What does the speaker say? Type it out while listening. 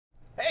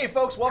Hey,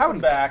 folks, welcome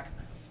back.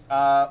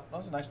 That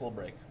was a nice little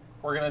break.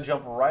 We're going to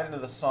jump right into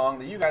the song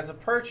that you guys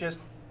have purchased.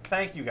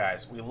 Thank you,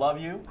 guys. We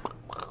love you.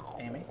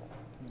 Amy,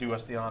 do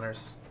us the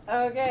honors.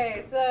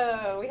 Okay,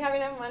 so we have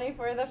enough money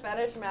for the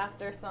Fetish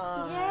Master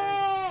song.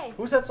 Yay!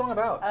 Who's that song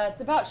about? It's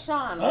about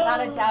Shawn.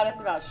 Without a doubt,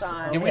 it's about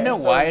Shawn. Do we know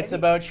why it's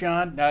about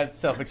Shawn? No, it's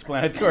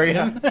self-explanatory,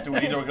 isn't it? Do we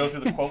need to go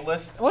through the quote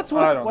list? What's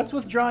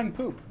with drawing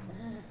poop?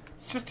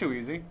 It's just too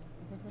easy.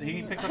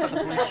 He picked up at the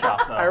police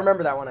shop, though. I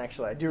remember that one,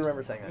 actually. I do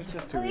remember saying that. It's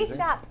just too Police easy.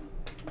 shop.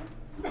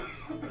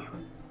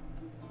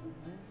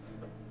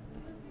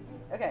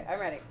 Okay, I'm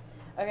ready.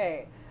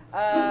 Okay.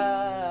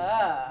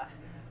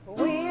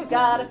 We've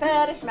got a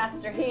Fetish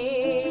Master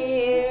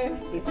here.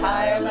 He's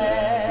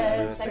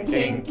tireless and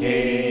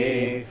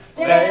kinky.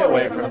 Stay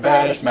away from the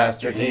Fetish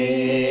Master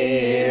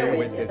dear,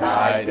 with his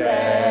eyes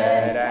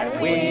dead and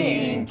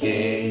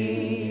winky.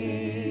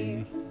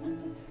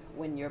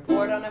 When you're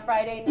bored on a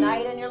Friday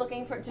night and you're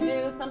looking to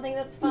do something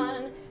that's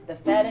fun, the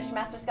Fetish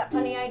Master's got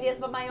plenty ideas,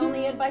 but my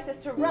only advice is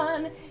to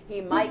run. He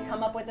might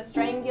come up with a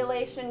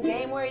strangulation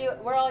game where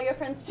all your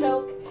friends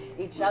choke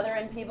each other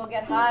and people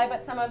get high,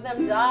 but some of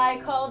them die,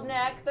 called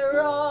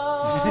Nectharon.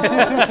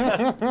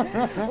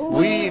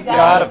 We've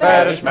got a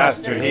Fetish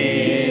Master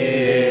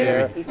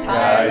here. He's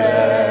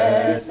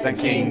tireless and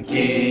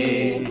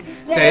kinky.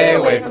 Stay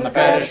away from the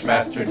Fetish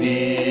Master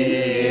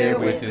dear,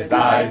 with his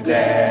eyes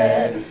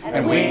dead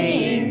and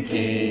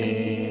winky.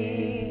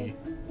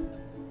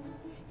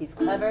 He's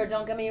clever,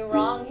 don't get me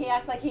wrong, he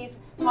acts like he's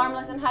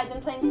harmless and hides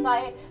in plain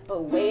sight,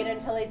 but wait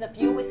until he's a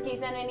few whiskeys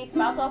in and he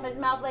spouts off his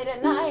mouth late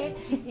at night.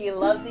 He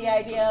loves the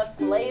idea of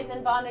slaves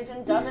in bondage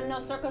and doesn't know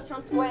circles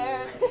from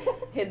squares.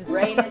 His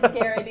brain is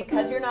scary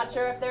because you're not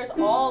sure if there's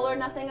all or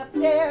nothing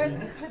upstairs.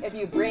 If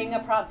you bring a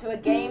prop to a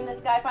game,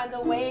 this guy finds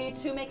a way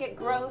to make it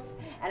gross,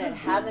 and it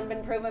hasn't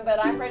been proven, but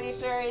I'm pretty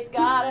sure he's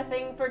got a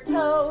thing for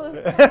toes,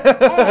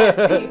 and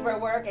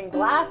paperwork and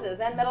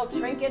glasses and metal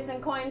trinkets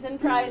and coins and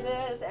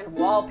prizes and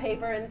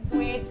wallpaper and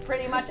sweets,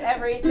 pretty much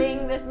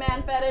everything this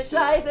man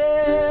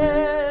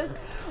fetishizes.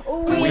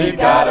 We've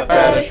got a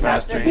Fetish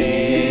Master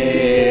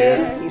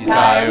here. He's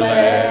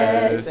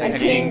tireless and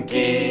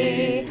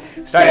kinky.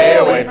 Stay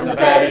away from the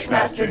Fetish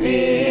Master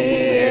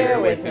dear,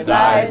 with his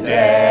eyes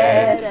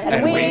dead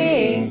and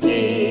winky.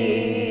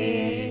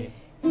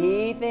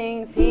 He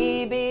thinks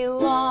he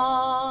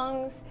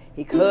belongs.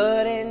 He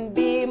couldn't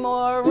be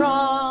more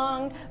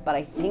wrong. But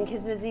I think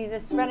his disease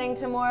is spreading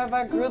to more of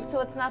our group,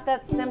 so it's not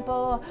that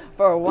simple.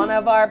 For one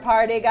of our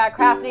party got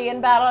crafty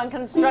in battle and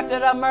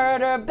constructed a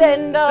murder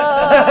bindle.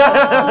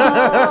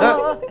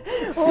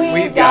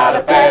 We've got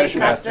a Fetish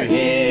Master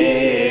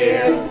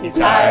here. He's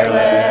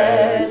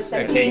tireless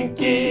and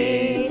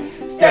kinky.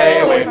 Stay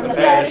away from the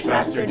Fetish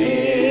Master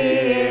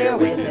dear,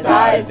 with his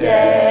eyes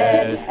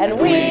dead and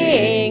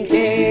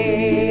winky.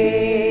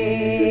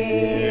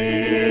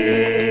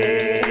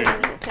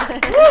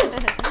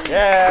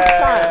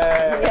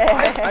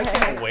 I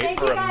can't wait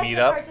for a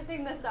meetup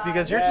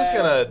because you're just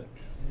gonna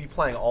be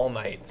playing all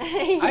night.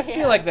 I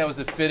feel like that was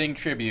a fitting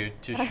tribute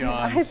to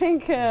Shawn's. I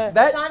think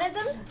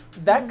Shawnisms?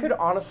 That could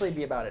honestly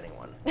be about anyone.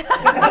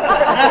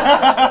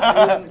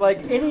 Like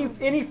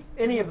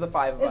any of the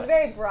five of us. It's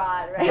very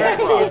broad, right?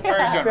 It's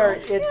Very general. very,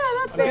 It's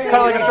it's kind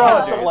of like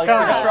astrology. It's kind of like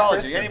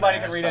astrology. Anybody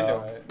can read into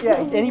it.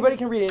 yeah, anybody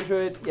can read into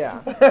it. Yeah.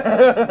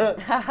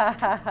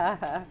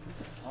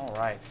 All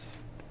right.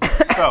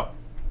 So,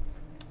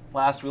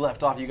 last we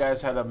left off, you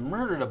guys had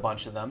murdered a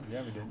bunch of them.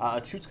 Yeah, we did.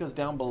 Aatuska's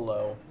down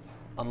below,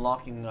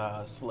 unlocking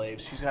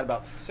slaves. She's got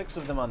about 6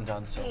 of them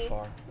undone so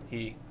far.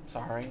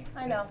 Sorry.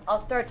 I know. I'll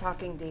start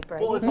talking deeper.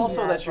 Well, it's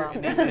also that you're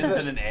it's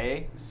in an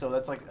A, so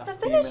that's like It's a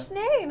Finnish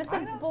name. It's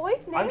a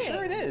boy's name. I'm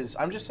sure it is.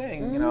 I'm just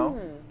saying, you know,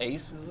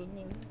 Ace is.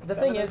 The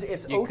thing is,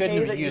 it's You okay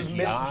couldn't that you've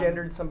use Jan.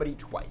 misgendered somebody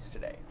twice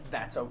today.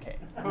 That's okay.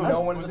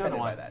 No one's Who's the other offended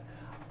by one? that.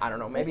 I don't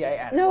know. Maybe I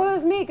added no, one. it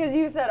was me because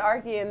you said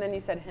Arqe and then you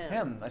said him.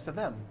 Him. I said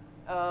them.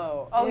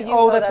 Oh,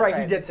 That's right.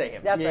 He did say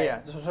him. That's yeah, right.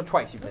 yeah. So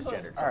twice you've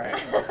misgendered. All right.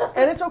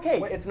 And it's okay.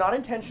 It's not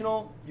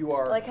intentional. You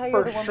are Like how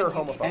you're for the woman, sure you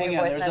keep homophobic. Hang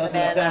on, voice there's and also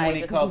then the time I when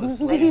he just- called the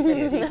slave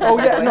titty. Oh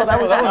yeah, no,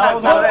 that was one of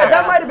theirs.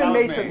 that might have been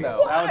That was Mason me.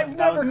 though. I've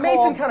never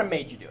Mason kind of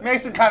made you do it.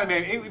 Mason kind of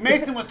made.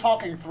 Mason was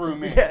talking through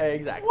me. Yeah,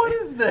 exactly. What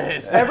is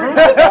this? By the way,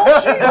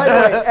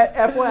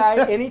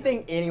 FYI,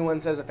 anything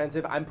anyone says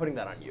offensive, I'm putting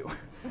that on you.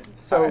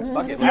 So feel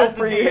As the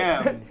free.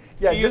 DM,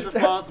 Yeah, he is just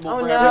responsible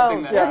for no.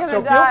 everything that You're yeah. happens.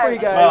 So gonna die. feel free,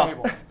 guys.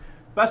 Well,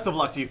 best of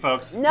luck to you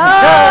folks. No!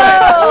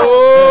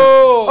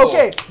 Oh!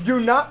 Okay, do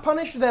not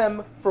punish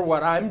them for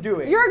what I'm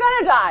doing. You're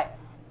gonna die.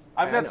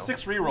 I've I got know.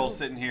 6 rerolls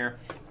sitting here.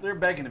 They're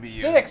begging to be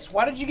used. 6.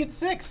 Why did you get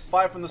 6?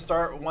 5 from the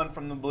start, 1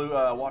 from the blue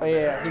water. Oh,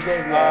 yeah, he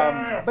gave you.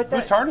 But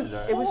Whose turn is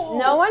that? It was.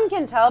 No one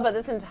can tell, but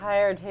this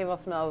entire table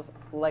smells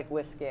like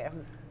whiskey.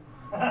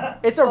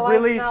 It's a Oh, I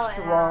really smell it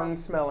strong now.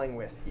 smelling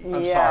whiskey.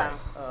 I'm Yeah.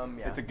 sorry.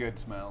 Yeah. It's a good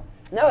smell.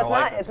 No, it's I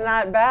like not. this It's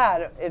not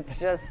bad. It's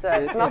just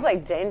it smells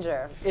like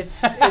danger. It's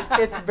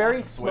very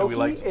way smoky. we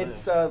like to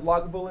It's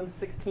Lagavulin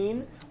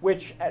 16,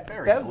 which at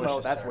Very Bevmo,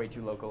 delicious, that's sir. way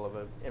too local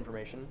of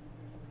information.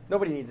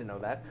 Nobody needs to know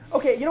that.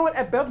 Okay, you know what?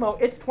 At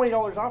Bevmo, it's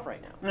 $20 off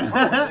right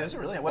now. Is it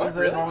really? What is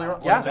it normally?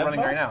 What Yeah. is it running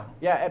right now?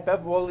 Yeah, at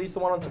Bev, well, at least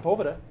the one on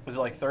Sepulveda. Was it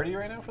like 30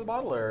 right now for the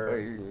bottle,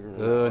 or?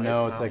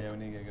 No, it's like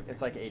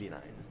It's like 89.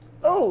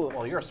 Oh.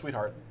 Well, you're a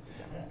sweetheart.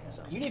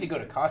 you need to go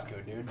to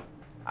Costco, dude.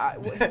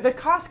 The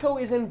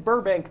Costco is in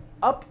Burbank,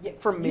 up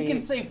from me. You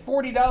can save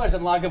 $40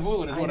 on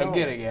Lagavulin is I what I'm know.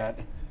 getting at.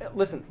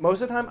 Listen,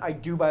 most of the time I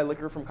do buy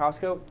liquor from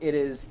Costco. It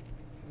is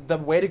the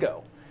way to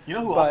go. You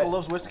know who But- also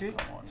loves whiskey?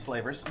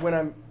 Slavers. When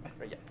I'm,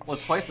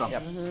 Let's fight some.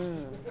 Yep.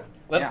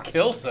 Let's Yeah.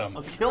 kill some.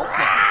 Let's kill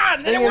some.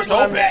 And then thing it was is, when,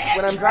 open.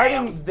 when I'm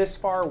driving this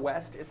far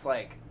west, it's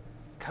like,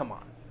 come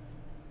on,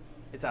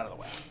 it's out of the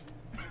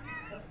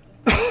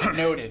way.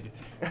 Noted.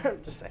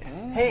 Just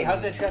saying. Hey,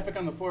 how's that traffic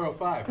on the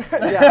 405?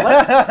 Yeah.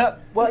 Let's,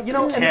 well, you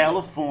know, and-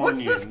 California. What's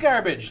this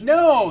garbage?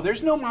 No,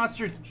 there's no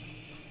monster.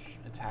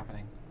 It's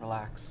happening.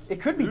 Relax. it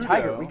could be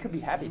Tiger. We could be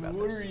happy about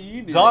this.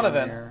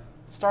 Donovan,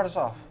 start us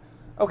off.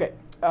 Okay.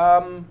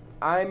 I'm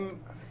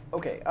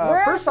okay.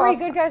 Where First are free off,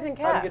 good guys and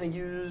cats? I'm gonna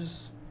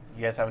use.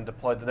 You guys haven't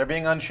deployed. They're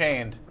being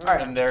unchained,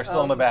 Alright, and they're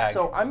still in the bag.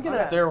 So I'm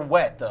gonna. They're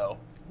wet though.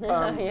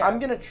 Yeah. I'm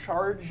gonna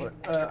charge.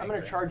 I'm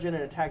gonna charge in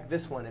and attack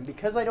this one, and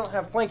because I don't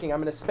have flanking, I'm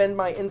gonna spend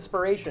my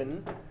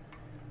inspiration,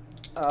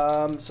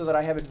 so that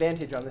I have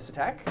advantage on this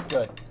attack.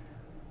 Good.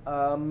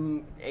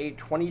 A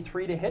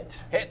 23 to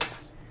hit.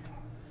 Hits.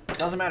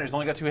 Doesn't matter. He's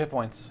only got 2 hit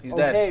points. He's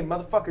dead. Okay,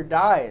 motherfucker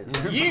dies.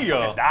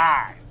 Yeah.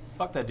 Dies.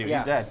 Fuck that dude. Yeah.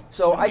 He's dead.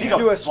 So I He's just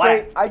do a a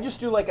straight. flat. I just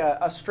do like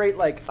a straight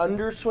like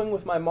underswing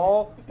with my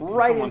maul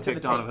right Someone into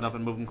take the Donovan taint. up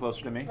and move him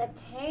closer to me. The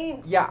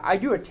taint. Yeah, I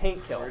do a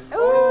taint kill.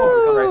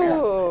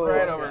 Ooh.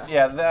 Right over.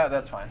 Yeah,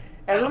 that's fine.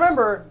 And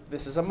remember,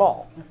 this is a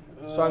maul,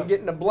 so I'm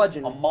getting a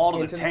bludgeon. A maul to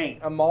the into taint.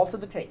 A maul to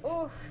the taint.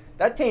 Oof.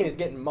 That taint is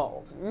getting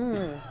mauled.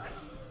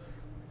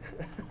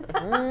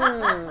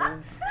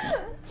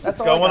 That's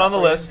all I Going got on the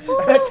for you. list.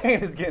 That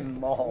taint is getting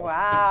mauled.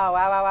 Wow,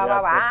 wow, wow, wow,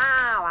 Yeah,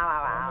 wow, wow,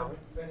 wow, wow.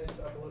 Finished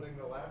uploading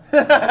the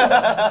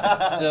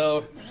last.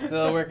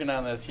 Still working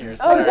on this here. Oh,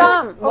 Sorry.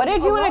 Dom, what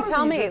did A you lot want of to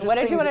tell these are me? just What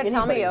did you things want to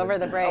tell me anybody over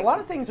would- the break? A lot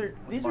of things are.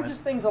 These are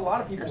just things a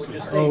lot of people would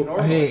just say. Oh,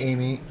 normally. hey,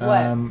 Amy.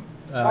 What?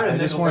 I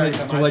just wanted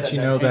to let you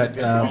know that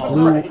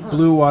Right.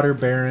 Blue Water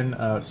Baron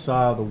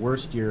saw the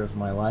worst year of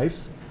my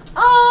life.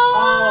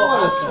 Oh,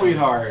 What a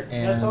sweetheart.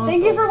 And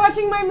thank you for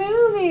watching my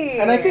movie.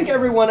 And I think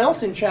everyone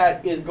else in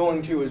chat is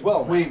going to as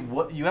well. Wait,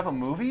 what? You have a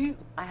movie?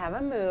 I have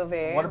a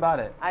movie. What about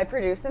it? I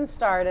produced and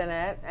starred in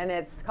it, and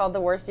it's called The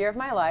Worst Year of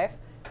My Life.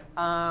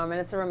 And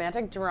it's a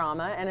romantic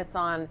drama, and it's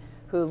on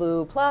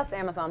Hulu Plus,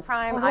 Amazon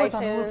Prime, Oh, it's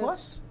on iTunes. Hulu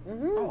Plus?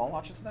 Oh, I'll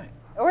watch it tonight.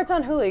 Or it's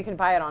on Hulu. You can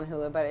buy it on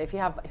Hulu, but if you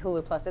have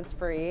Hulu Plus, it's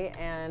free.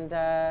 And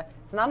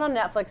it's not on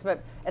Netflix,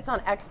 but it's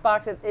on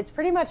Xbox. It's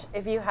pretty much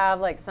if you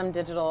have like some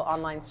digital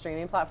online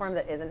streaming platform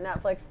that isn't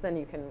Netflix, then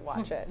you can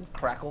watch it.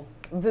 Crackle.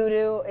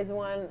 Voodoo is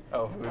one.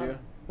 Oh, Voodoo.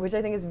 Which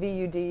I think is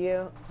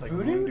VUDU. It's like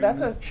Voodoo? That's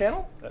a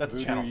channel? That's a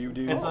Voodoo channel. you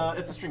do. It's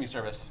a streaming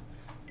service.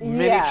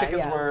 Many Yeah, chickens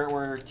yeah.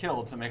 were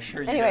killed to make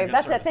sure you get a Anyway, good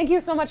that's service. it. Thank you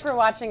so much for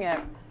watching it.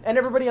 And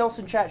everybody else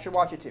in chat should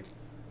watch it too.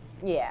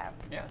 Yeah.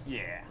 Yes.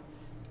 Yeah.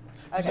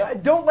 Okay. So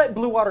don't let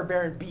Blue Water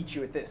Baron beat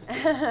you at this. Too.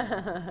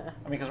 I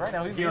mean, because right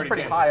now he's already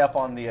pretty did. high up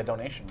on the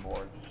donation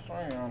board. So,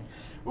 you know.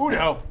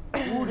 Udo.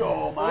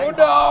 Udo,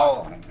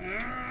 Udo.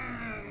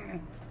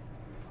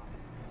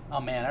 Oh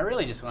man, I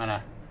really just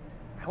wanna.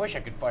 I wish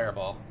I could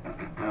fireball.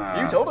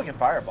 You totally can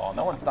fireball.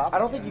 No one stopped. I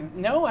don't think you.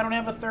 No, I don't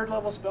have a 3rd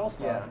level spell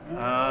slot. Oh,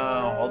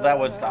 well, that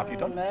would stop you.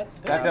 Don't That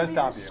That does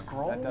stop you.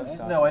 Scrolls? That does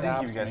stop No, you. I didn't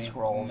give you Stops guys me.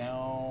 scrolls.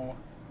 No.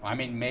 I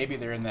mean, maybe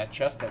they're in that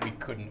chest that we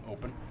couldn't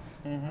open.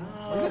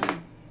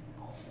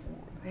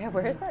 Yeah,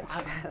 where is that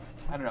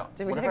chest? I don't know.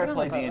 Did we What take if it I on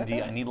play the boat with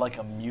D&D? us? I need like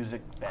a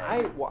music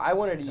band. I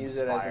wanted to use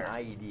it as an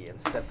inspire. IED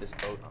and set this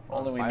boat on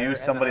Only we fire, knew and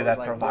then somebody I was that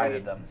like, provided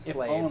wait, them. If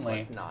Slaves, only.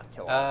 let's not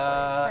kill all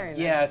slaves. Very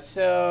Yeah, nice.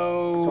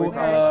 so. So we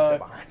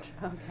promised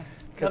to bond.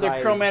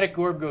 Another chromatic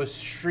orb goes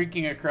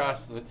shrieking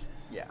across the.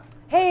 Yeah.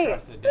 Hey,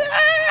 Across the deck.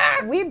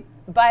 we,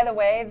 by the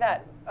way,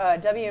 that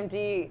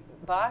WMD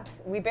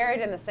box, we buried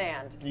in the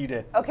sand. You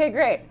did. Okay,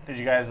 great. Did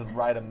you guys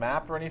write a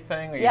map or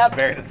anything? Or you Yep. just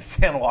buried it in the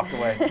sand and walked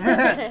away?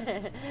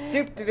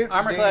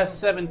 Armor class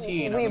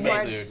 17 on We the big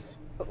marched.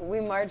 We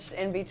marched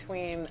in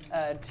between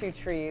 2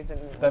 trees and.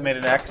 That made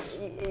an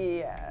X?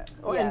 Yeah.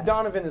 Oh, yeah. And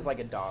Donovan is like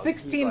a dog.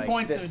 16 He's like,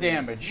 points this of is-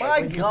 damage.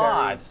 My when you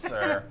God, bury-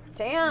 sir.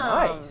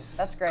 Damn. Nice.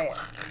 That's great.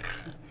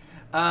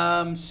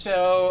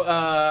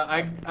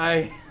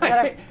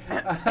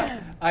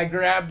 I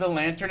grab the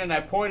lantern and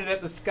I point it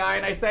at the sky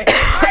and I say,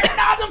 "I'm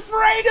not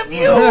afraid of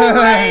you,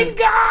 rain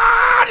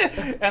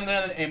god!" And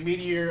then a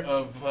meteor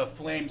of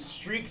flame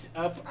streaks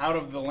up out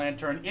of the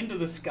lantern into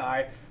the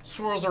sky,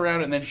 swirls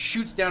around, and then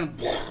shoots down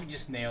and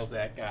just nails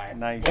that guy.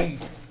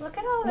 Nice. Look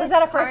at all this. Was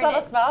that a first level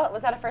carnage. spell?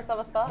 Was that a first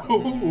level spell?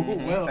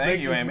 Well, Thank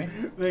you, Amy.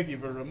 Thank you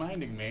for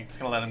reminding me. Just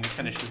gonna let him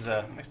finish his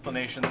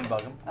explanation and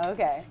bug him.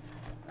 Okay.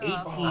 18.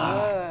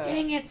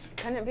 Dang it!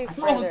 Couldn't it be I'm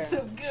rolling further?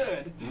 so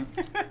good.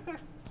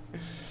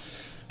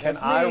 Can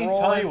That's I me. roll?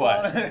 Tell you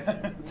what?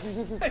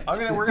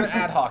 We're gonna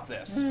ad hoc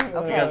this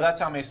because that's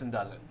how Mason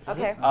does it.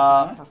 Okay.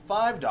 For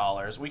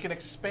 $5, we can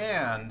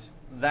expand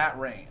that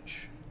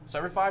range. So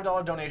every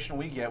 $5 donation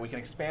we get, we can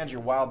expand your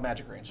wild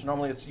magic range. So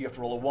normally you have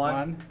to roll a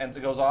 1 and it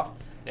goes off.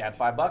 You add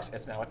 $5,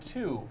 it's now a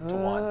 2 to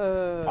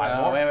 1.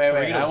 5 more. Wait.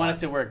 3 to I 1. want it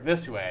to work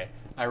this way.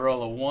 I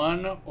roll a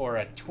 1 or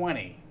a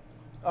 20.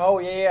 Oh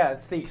yeah,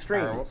 it's the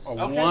extremes. A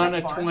Okay, 1, a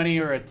that's fine. 20,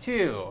 or a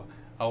 2.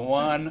 A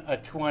 1, a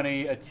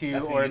 20, a 2,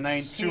 That's or gonna a get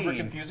 19. super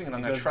confusing, and I'm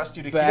It going to goes trust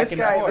you to back keep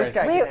and This forth.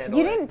 guy can Wait, handle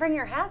you it. didn't bring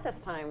your hat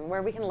this time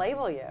where we can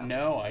label you.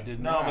 No, I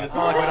did No, not. but it's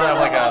not like we don't have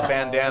like a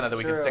bandana that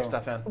we can True. stick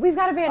stuff in. We've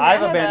got a bandana. I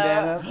have a though.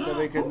 bandana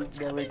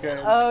that we could.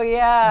 Oh,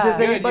 yeah. Does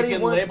Good, anybody you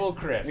can want- label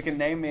Chris. You can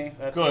name me.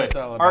 That's what Good. it's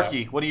all about.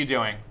 Arqe, what are you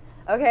doing?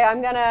 Okay,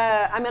 I'm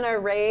gonna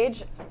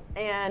rage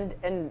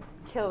and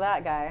kill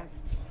that guy.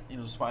 You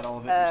know, despite all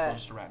of it, you're still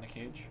just a rat in a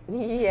cage.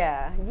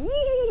 Yeah.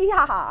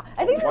 Yeah.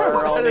 I think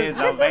World this is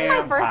is a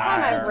my first time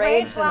vampire. I've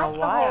raged in a last the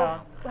while.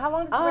 whole? How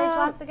long does the rage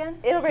last again?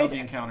 It'll Until rage. the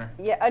encounter.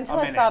 Yeah, until A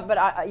I minute. stop. But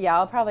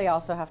I'll probably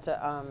also have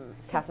to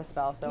cast a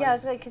spell. So Yeah,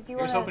 it's like because you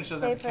Here's want hoping she to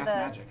doesn't say have to for cast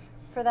the magic.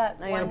 for that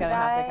I one am gonna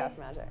guy, have to cast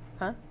magic.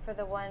 Huh? for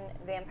the one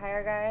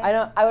vampire guy. I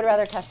don't. I would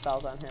rather cast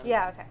spells on him.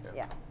 Yeah. Okay.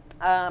 Yeah.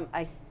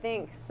 I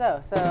think so.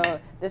 So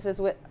this is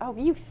with. Oh,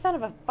 you son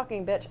of a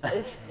fucking bitch!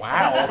 It's,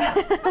 Wow.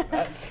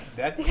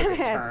 That took Damn a it.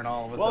 turn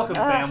all of a Welcome,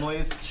 sudden.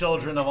 families,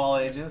 children of all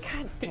ages.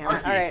 damn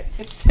it. All right.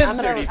 It's 10:30.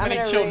 I'm Many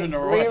gonna children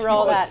are watching.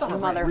 re-roll that Summer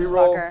break.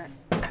 motherfucker.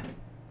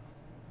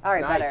 All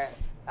right, Nice.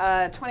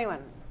 better. 21.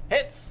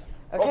 Hits.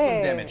 Roll some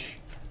Okay. damage.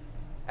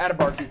 Add a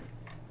Barky.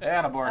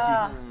 And a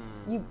Barky.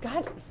 You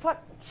got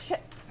fuck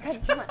shit. God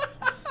damn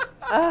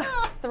it.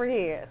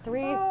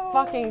 Three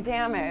fucking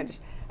damage.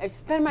 I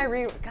spend my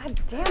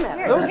God damn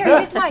Here,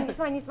 it. use mine. Use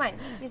mine. Use mine.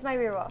 Use my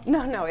reroll.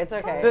 No, it's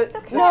okay. It's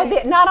okay. No,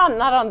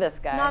 not on this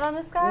guy. Not on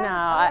this guy.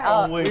 No,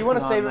 Alright. We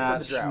wanna save it for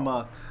the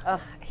drought. schmuck.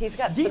 he's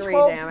got 3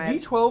 D12s.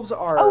 damage. D12s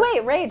are. Oh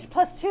wait, rage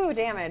plus 2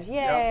 damage.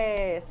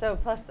 Yay! So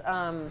plus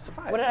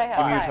what did I have?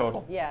 Give me your 5.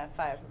 total. Yeah,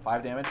 5.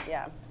 5 damage.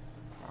 Yeah.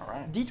 All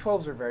right.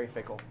 D12s are very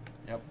fickle.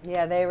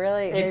 Yeah, they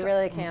really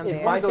can be.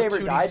 It's my Go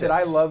favorite die that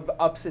I 2d6. love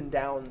ups and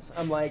downs.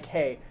 I'm like,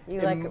 hey,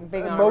 You like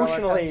being on a roller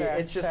emotionally, coaster,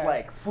 it's just sure.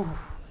 like, whew,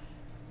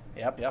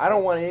 Yep. I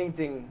don't want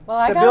anything. Well,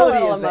 I got a Stability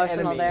little is the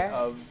emotional enemy there.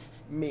 of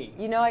me.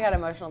 You know I got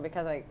emotional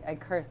because I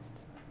cursed.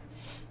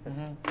 That's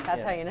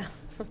Yeah. how you know.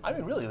 I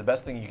mean, really, the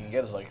best thing you can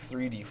get is like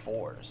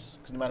 3d4s,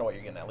 because no matter what,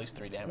 you're getting at least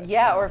 3 damage.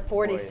 Yeah, or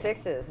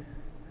 46s.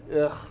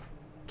 Ugh,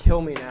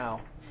 kill me now.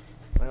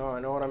 I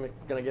know what I'm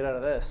gonna get out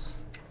of this.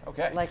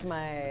 Okay. Like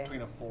my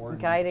Between a 4 and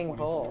guiding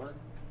 24. bolt.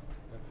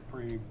 That's a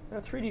pretty.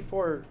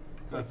 3d4.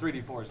 So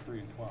 3d4 is 3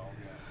 and 12.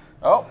 Yeah.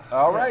 Oh,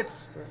 all right.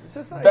 It's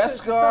just not,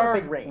 it's not a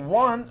big Beskar range.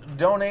 1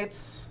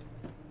 donates.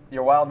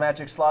 Your wild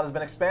magic slot has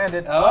been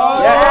expanded.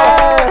 Oh,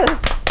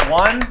 Yes!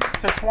 1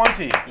 to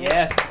 20.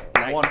 yes.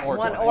 Nice. 1 or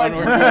 20. One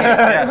or 20.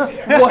 Yes.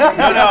 No,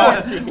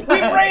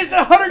 We've raised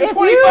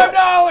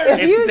 $125. if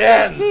It you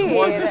stands. succeed-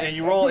 1 to, and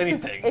you roll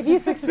anything. If you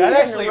succeed That in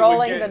actually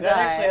rolling the that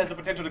actually die, has the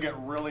potential to get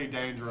really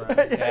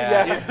dangerous.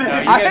 Yeah. No,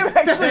 you I'm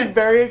actually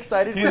very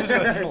excited. He's just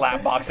gonna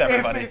slap box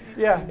everybody.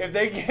 Yeah. If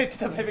they get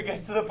to if it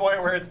gets to the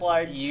point where it's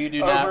like You do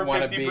not over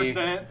wanna be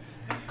 50%,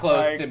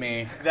 Close like, to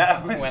me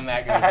that was when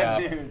that goes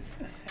bad off. news.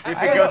 If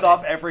I it guess goes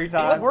off every It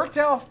time. worked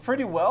out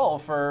pretty well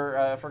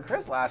for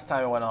Chris last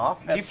time it went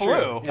off. That's he true.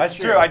 flew. That's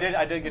true. I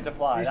did get to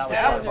fly. He That was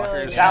stabbed fun.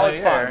 fuckers. That was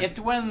in the fun. air. It's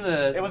when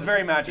the It was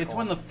very magical. It's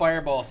when the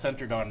fireball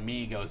centered on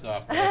me goes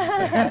off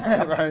that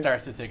everything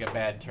starts to take a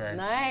bad turn.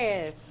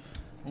 nice.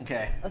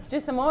 Okay. Let's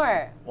do some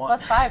more. One,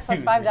 Plus 5, plus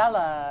two,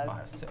 $5.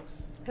 5,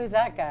 6. Who's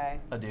that guy?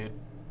 A dude.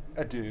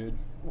 a dude.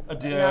 A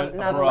dude.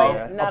 Not, a a, bro.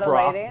 lady, not a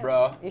bro. lady?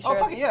 Bro. You Oh sure?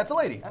 fuck it, yeah, it's a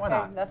lady. Why Okay,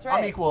 not? that's I'm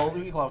right. equal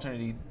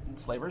opportunity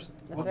slavers.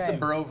 What's right. the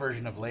bro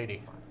version of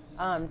lady?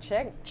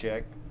 Chick.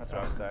 Chick. That's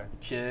what I would say.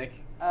 Chick.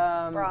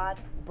 Broad.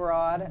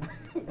 Broad.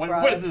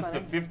 What is this, funny.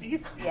 the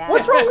 50s? Yeah.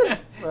 What's wrong with?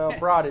 Well,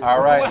 broad is.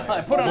 All right. Well,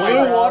 I put on my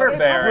Blue bro. water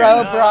baron.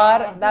 Bro,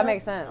 broad. That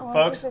makes sense.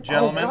 Folks, Oh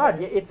gentlemen.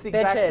 God, yeah, it's the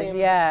exact Bitches, same.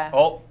 yeah.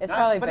 Oh, It's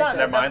probably but not- bitches.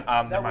 never mind.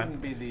 That Never mind.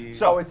 wouldn't be the.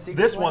 So it's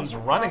secret. this one's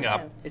running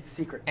up, It's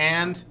secret.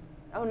 and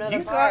Oh no,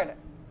 he's the bard. got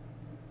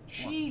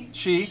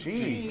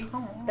she.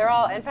 They're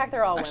all. In fact,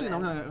 they're all Actually, no,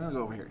 women. I'm gonna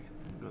go over here.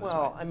 Go this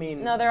Well, way. I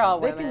mean. No, they're all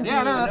They women. can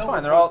Yeah, no, that's No fine.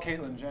 one They're all calls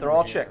Caitlyn Jenner they're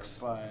all here, chicks.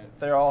 but-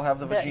 They all have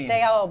the vaginas.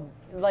 They all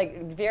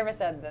like Virva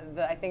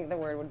said. I think the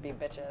word would be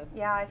bitches.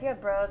 Yeah, if you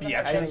have bros. and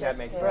Yeah, bitches I think that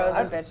makes too. sense. Bros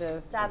and I've-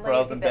 bitches. Sadly, Bros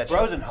it'd and be bitches.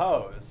 Bros and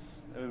hoes.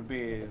 It would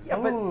be. Yeah,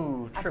 but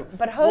Ooh, true.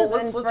 But Well, hoes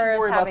let's infers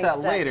worry about having that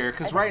sex. later,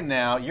 because right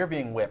now you're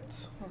being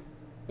whipped.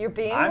 You're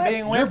being. I'm whipped? being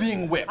You're whipped.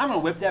 being whipped. I'm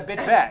gonna whip that bitch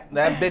back.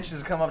 That bitch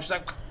has come up. She's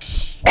like,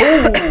 Ooh,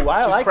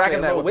 I She's like cracking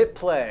that that little whip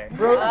play.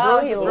 bros, Oh,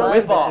 he bros loves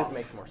and it. bitches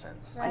makes more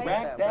sense. I think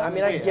Rack so. that I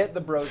mean, I bitch. get the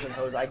bros and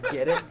hoes. I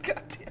get it.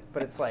 God damn.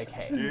 But it's like,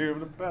 hey, You're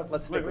the best.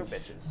 let's stick with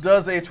bitches.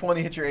 Does a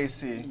 20 hit your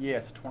AC?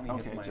 Yes, 20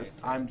 hits Okay, my just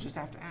AC. I'm just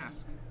have to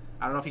ask.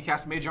 I don't know if he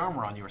cast mage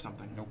armor on you or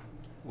something. Nope.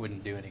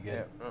 Wouldn't do any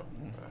good.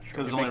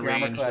 Because it's Make only your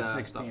armor ranged class stuff,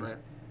 16. right?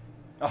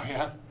 Oh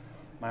yeah.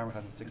 My armor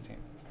class is 16.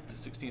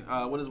 16.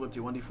 What does whip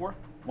do? 1d4?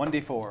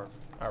 1d4.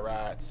 All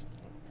right.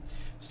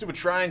 Stupid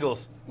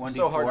triangles. 1d4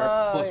 So hard.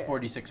 plus yeah.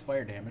 46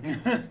 fire damage.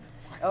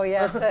 Oh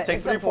yeah, it's a, Take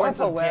it's 3 a points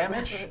vorpal of whip.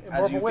 damage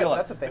as you Vorpal whip, feel it.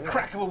 that's a thing. The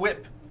crack of a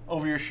whip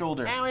over your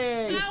shoulder.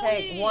 You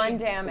take 1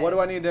 damage. What do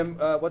I need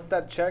to? What's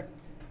that check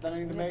that I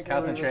need to make?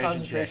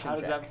 Concentration check. How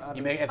does that?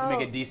 You have to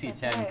make a Oh, DC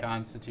that's 10 right.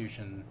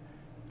 Constitution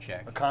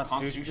check. A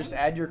Constitution. Just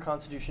add your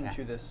Constitution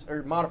to this,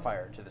 or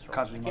modifier to this roll. I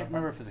Constitution. can't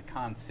remember if it's a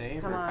con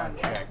save Come or a con on.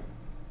 check.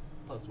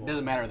 It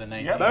doesn't matter with the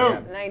 19. Yep.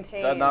 Boom.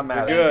 19. Does not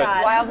matter. Good.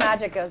 God. Wild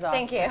magic goes off.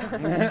 Thank you.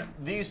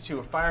 These two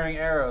are firing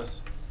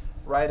arrows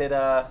right at.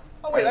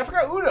 Oh wait, I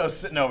forgot Udo's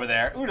sitting over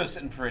there. Udo's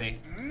sitting pretty.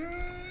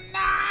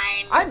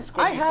 I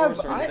Squishy have.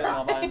 sorcerer sitting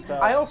all by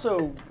himself. I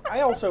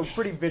also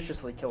pretty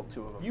viciously killed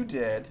 2 of them. You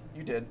did.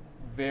 You did.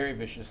 Very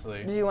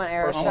viciously. Do you want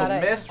arrow shot Almost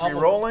at? missed.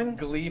 Almost Rerolling.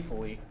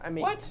 gleefully. I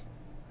mean, What?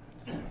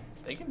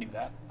 They can do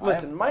that.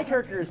 listen, my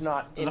character is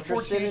not Does a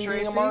interested 14 in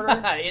being a AC?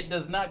 martyr. It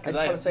does not, because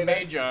I I just have wanna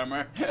say mage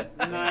armor.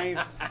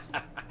 Nice.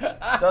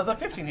 Does a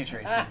 15 hit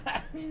your AC?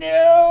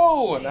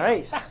 No!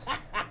 Nice.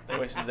 They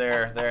wasted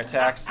their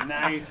attacks.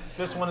 Nice.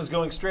 This one is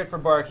going straight for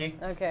Barky.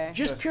 Okay.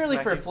 Just purely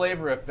for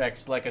flavor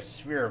effects, like a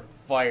sphere of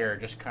fire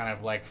just kind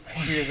of like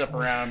shears up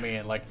around me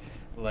and like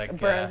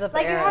Burns up the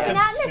Like you area. have an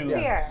Yeah.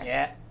 atmosphere.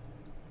 Yeah.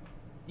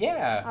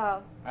 Yeah.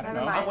 Oh, I don't never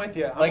know. mind. I'm with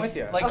you. I'm Like, with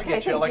you. like, Okay,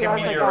 Get you thank like you. a I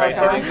was like, meteorite.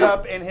 oh, Burns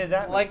up in his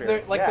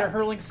atmosphere. they're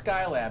hurling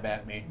Skylab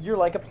at me. You're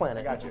like a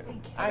planet. I got you.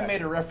 I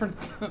made a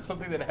reference to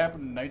something that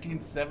happened in It was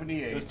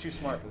 1978. too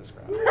smart for this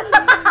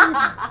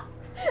crowd.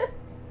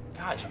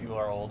 God, you people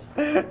are old.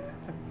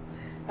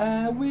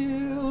 I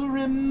will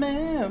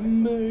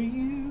remember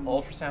you.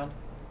 Old for sound.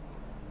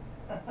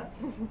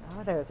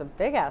 Oh, there's a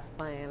big ass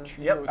plane.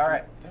 Yep. All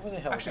right. That was a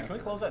hell. Actually, can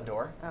we close that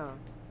door? Oh.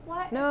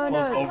 What? No,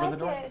 Close no. over the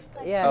door?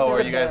 Yeah. Oh, are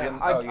there's you a- guys getting?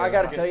 I, oh, I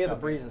gotta Get tell you, the stuffy.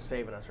 breeze is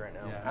saving us right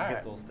now. Yeah, All it right.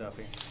 gets a little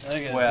stuffy.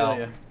 I gotta Well, tell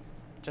you.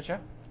 Cha-cha?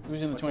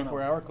 Who's in the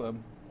 24-hour club?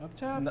 Up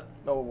top. No.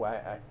 No,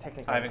 I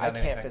technically I haven't I done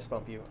can't anything. fist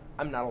bump you.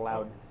 I'm not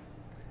allowed.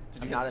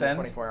 Did I'm you not hit send?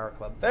 in the 24-hour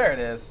club. There it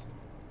is.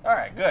 All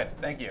right, good.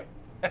 Thank you.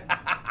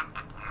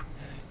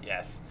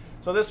 Yes.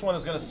 So this one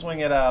is going to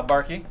swing at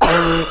Barky.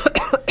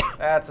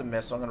 That's a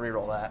miss, so I'm going to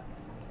reroll that.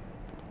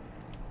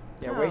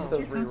 Yeah, Oh. waste those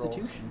Your rerolls.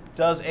 constitution.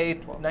 Does a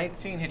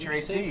 19 hit your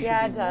AC?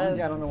 Yeah, it does.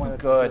 Yeah, I don't know why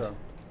that's Good. zero.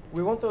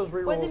 We want those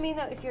rerolls. What does it mean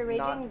though if you're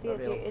raging? Not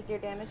available. Is your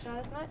damage not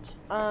as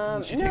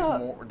much? She takes no.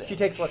 more damage. She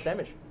takes less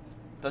damage.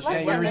 Does Less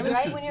she? damage, Resist-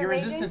 right, when you're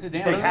raging? resistant to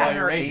Does damage while her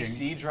you're raging.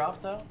 AC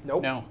drop though?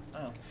 Nope. No.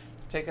 Oh.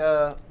 Take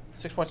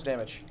 6 points of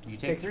damage. You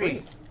Take take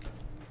 3.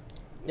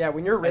 Yeah,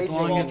 when you're As raging,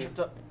 long as,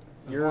 St-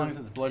 as long as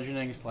it's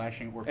bludgeoning,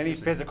 slashing, or Any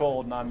piercing.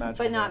 physical,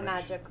 non-magical. But not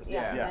damage. magic.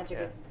 Yeah, Yeah. magic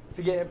Yeah. is. if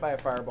you get hit by a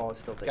fireball, it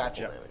still takes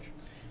Gotcha. full damage.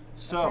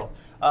 So,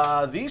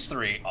 these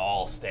three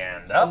all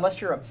stand up.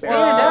 Unless you're a Stand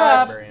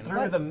barbarian. up.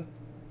 Through the...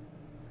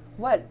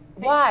 What?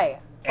 Why?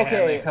 And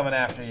Okay. they're coming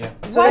after you.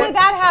 Why did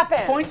that happen?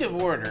 Point of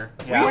order.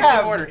 Yeah. Point have-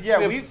 of order. yeah,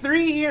 we we- have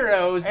 3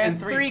 heroes and and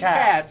 3 3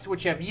 cats,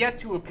 which have yet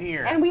to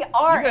appear. And we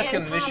are You guys in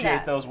can initiate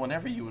combat. those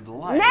whenever you would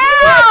like.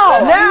 Now!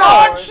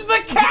 Launch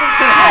the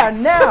cats!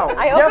 Yeah, now.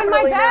 I opened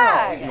my Definitely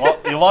now.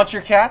 bag. You launch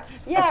your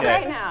cats? Yeah, Okay.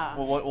 right now.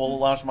 We'll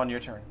launch them on your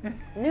turn.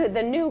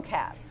 The new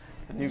cats.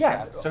 The new Yeah,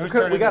 cats. So whose we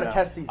turn is it gotta now?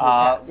 test these new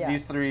cats. Yeah.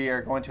 These three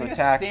are going to They're gonna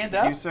attack stand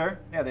up? you, sir.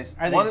 Yeah, they.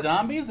 Are they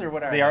zombies or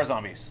what are they? They are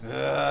zombies.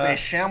 They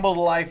shamble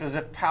to life as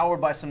if powered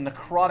by some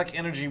necrotic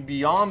energy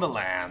beyond the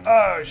lands.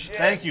 Oh, shit.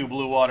 Thank you,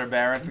 Blue Water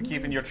Baron, for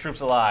keeping your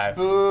troops alive.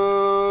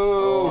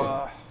 Boo!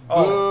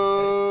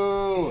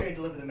 Boo!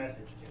 Deliver the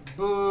message to.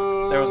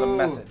 Boo! There was a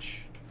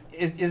message.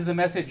 Is the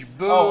message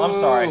boo? Oh, I'm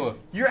sorry.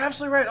 You're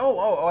absolutely right.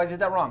 Oh, I did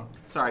that wrong.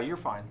 Sorry, you're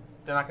fine.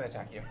 They're not going to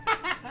attack you.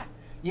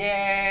 Yay!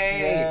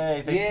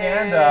 Yay, they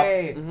stand up.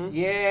 Mm-hmm.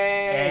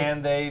 Yay!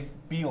 And they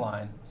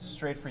beeline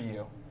straight for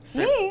you.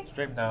 Me?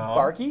 Straight no.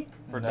 Barky?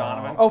 For No.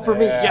 Donovan. Oh, for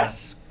me, Yeah.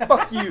 yes.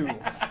 Fuck you.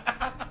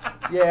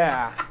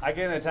 Yeah. I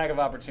get an attack of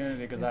opportunity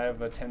because I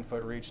have a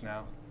 10-foot reach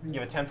now. You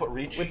have a 10-foot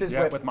reach. With his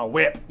Yeah, whip. with my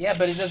whip. Yeah,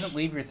 but it doesn't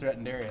leave your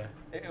threatened area.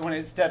 When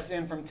it steps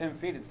in from 10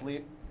 feet, it's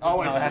leave.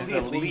 Oh, it it has to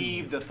has to leave.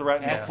 leave the It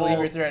threatened has to area. leave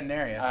your threatened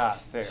area. Ah,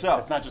 sick. So,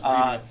 it's not just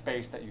leaving a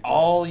space that you.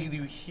 All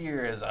you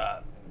hear is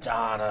a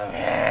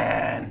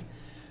Donovan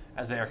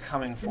as they are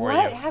coming for you.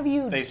 What have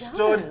you They done?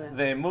 stood,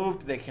 they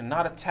moved, they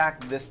cannot attack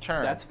this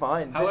turn. That's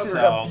fine. However, This is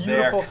so a they are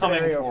beautiful coming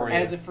scenario for for you.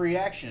 me. As a free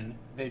action,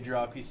 they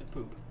draw a piece of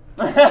poop.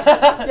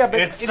 Yeah, but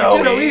It's so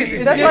easy.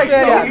 That's It's like, so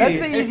yeah, easy. that's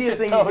the It's easiest just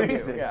thing so you can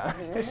easy. do. Yeah.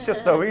 It's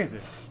just so easy.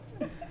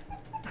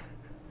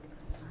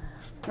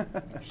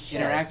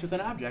 Interact with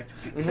an object.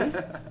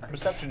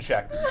 Perception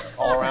checks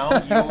all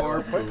around.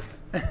 Your poop.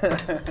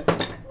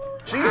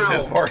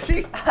 Jesus,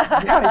 Barky.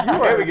 Yeah, you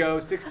Here are. we go,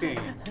 16.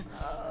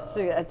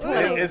 So a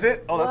 20. Is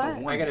it? Oh, that's a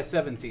What? 1. I got a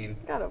 17.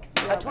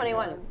 A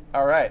 21.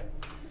 All right.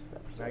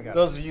 I got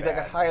Those of you that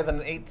got higher than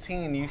an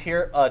 18, you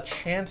hear a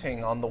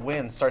chanting on the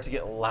wind start to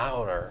get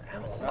louder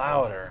and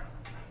louder.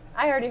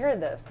 I already heard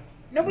this.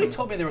 Nobody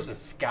told me there was a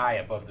sky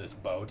above this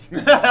boat.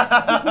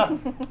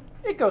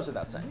 It goes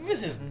without saying.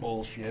 This is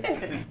bullshit.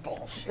 This is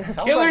bullshit.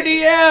 Killer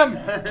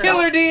DM!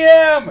 Killer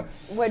DM!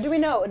 Where do we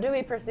know? Do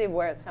we perceive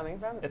where it's coming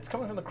from? It's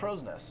coming from the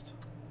crow's nest.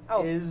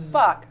 Oh, Is-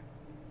 fuck.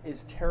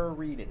 Is Tara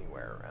Reid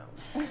anywhere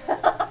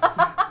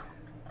around?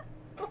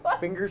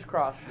 Fingers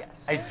crossed,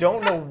 yes. I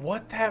don't know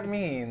what that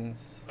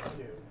means.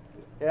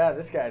 Yeah,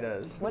 this guy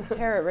does. What's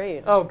Terra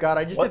Raid? Oh god,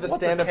 I just did the what's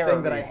a stand-up Terra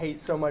thing that I Raid? hate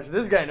so much.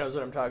 This guy knows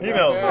what I'm talking He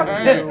about.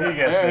 knows. He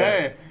gets it.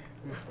 Hey,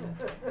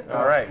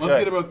 All right. let's good.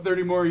 get about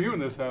 30 more of you in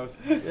this house.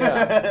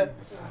 Yeah.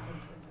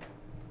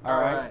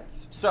 All right.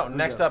 So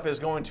next up is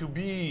going to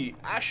be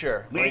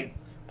Asher. Let me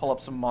pull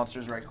up some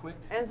monsters right quick.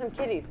 And some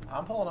kitties.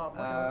 I'm pulling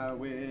up.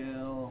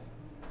 Will.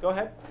 Go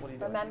ahead. What are you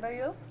doing? Remember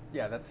you?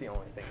 Yeah, that's the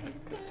only thing you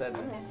could have said.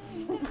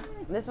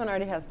 This one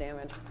already has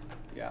damage.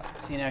 Yeah.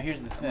 See, now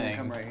here's the I'm gonna thing.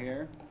 come right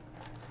here.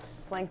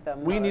 Flank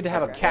them. We need to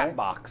have a motherfucker. cat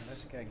box.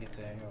 This guy gets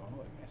a. Oh,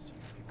 I guessed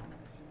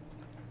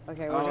you.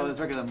 Okay, we're Oh, doing. that's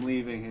right, because I'm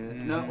leaving here.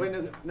 No, wait,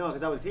 no,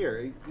 because I was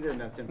here. You didn't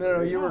have 10 No,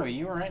 feet.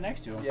 You were right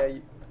next to him. Yeah,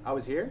 I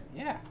was here?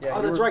 Yeah. yeah.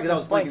 Oh, you that's were right, because I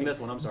was just flanking this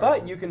one. I'm sorry.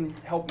 But you can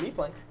help me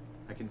flank.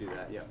 I can do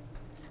that, yeah.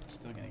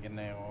 Still gonna get an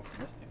AO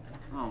from this dude.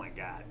 Oh my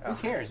god. Who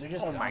cares? They're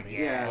just Oh my zombies.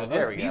 God. Yeah,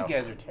 there we These go.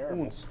 guys are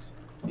terrible.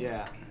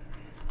 Yeah.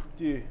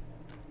 Dude.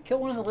 Kill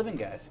one of the living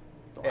guys.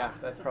 Yeah,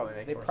 that probably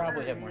makes They more probably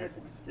sense. have more hit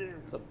points.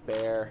 It's a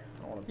bear.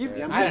 I want a You've-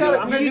 bear. you've I'm gotta-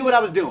 gonna do what I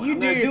was doing. you I'm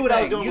do gonna your do what I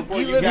was thing. doing You- before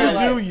you you live your guys.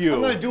 life. You do you.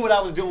 I'm gonna do what I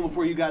was doing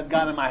before you guys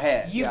got in my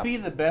head. You Yeah. be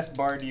the best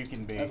bard you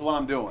can be. That's what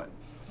I'm doing.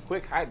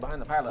 Quick, hide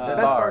behind the pile of The dead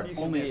best part bards. you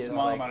can Only be a is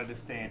small like, amount of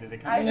disdain did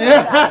it I come know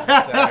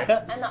that.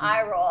 Sorry. And the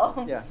eye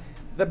roll. yeah.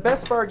 The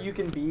best bard you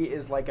can be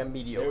is like a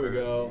mediocre. There we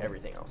go.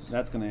 Everything else.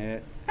 That's gonna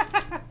hit.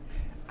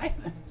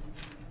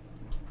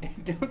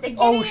 The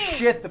Oh kitty.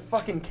 shit! The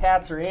fucking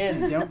cats are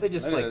in. Don't they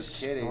just Look at like those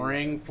kitties.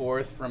 spring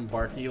forth from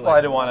Barky? Like, Well,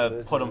 I didn't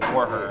want to put them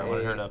for her. I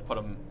wanted her to put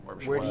them where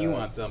she Where do you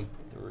was. want them?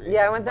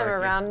 Yeah, I want them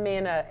Barky. around me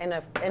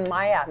in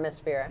my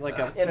atmosphere. Like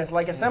a. In a,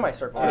 like a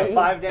semicircle.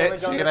 5 damage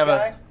So on you're this gonna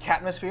guy? have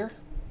a catmosphere?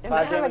 I'm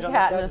gonna 5 have damage a on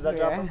this cat guy? Does that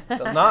drop atmosphere.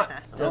 Does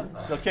not.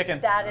 Still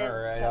kicking. That is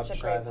Alright, I'll such a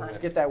try great the pun.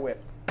 whip. Get that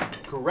whip.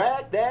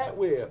 Correct that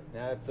whip.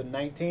 That's a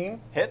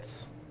 19.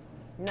 Hits.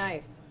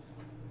 Nice.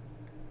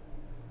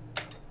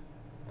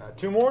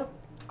 2 more.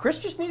 Chris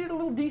just needed a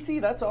little DC.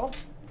 That's all.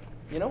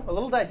 You know, a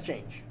little dice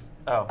change.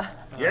 Oh.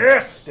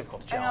 Yes!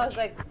 Difficult to I know, I was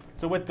challenge. like,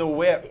 So with the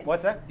whip,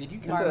 what's that? Did you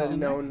It's count this a in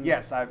there? known.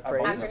 Yes, I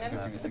phrase. bought this.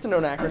 Acronym? It's a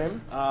known acronym.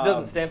 It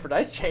doesn't stand for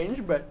dice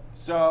change, but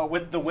So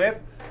with the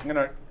whip, I'm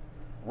gonna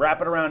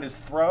wrap it around his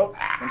throat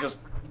and just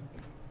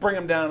bring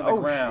him down to the Oh,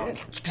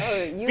 ground.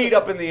 Oh, you, Feet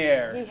up in the He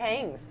air.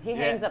 hangs. He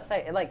hangs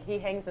upside. Like he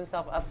hangs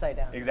himself upside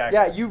down. Exactly.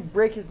 yeah, you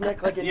break his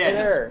neck like an Yeah,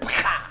 air.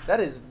 That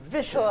is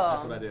vicious. Cool.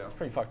 That's what I do. It's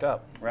pretty fucked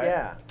up. Right?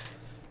 Yeah.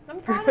 I'm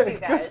proud of you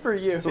Good guys. for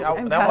you. See, I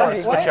I'm now I want proud to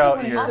of switch you. out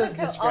When he your. says All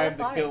the describe the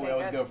slaughter kill, we you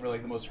always did. go for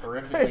like the most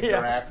horrifically Yeah.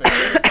 graphic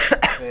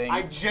thing.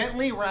 I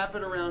gently wrap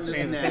it around See,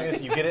 his the neck. thing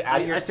is, you get it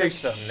out of your I take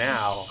system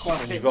now.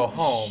 When you go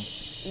home,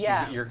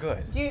 Yeah. you're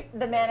good. Do you,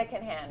 the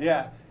mannequin hand.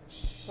 Yeah.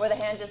 Where the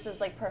hand just is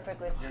like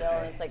perfectly still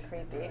and it's like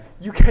creepy.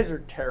 You guys are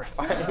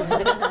terrifying.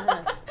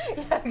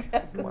 Yeah,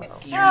 exactly.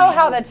 Oh,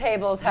 how the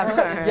tables have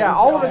turned. yeah,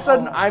 all of a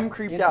sudden I'm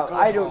creeped It's out. go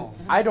I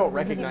don't home.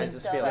 recognize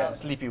this feeling.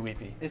 Sleepy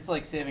weepy. It's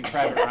like Saving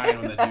Private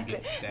Ryan when the dude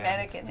gets stabbed.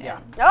 Mannequin Yeah.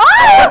 hand.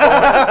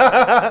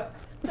 Oh!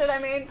 See what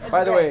I mean? It's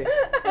By the great. way,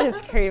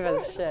 It's creepy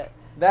as shit.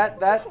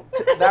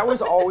 that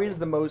was always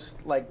the most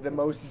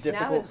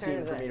difficult whose turn scene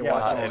is for it? me to Yeah,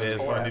 watch. it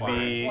is going to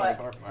be. What?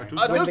 When the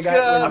Aatuska!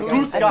 guy- when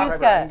the guy- Aatuska.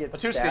 Ryan gets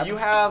Aatuska, stabbed. you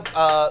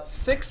have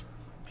 6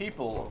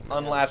 people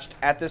unlatched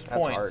at this That's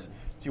point. hard.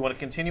 Do you want to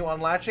continue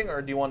unlatching,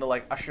 or do you want to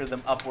like usher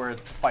them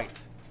upwards to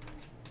fight?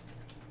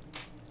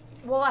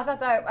 Well, I thought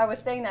that I was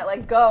saying that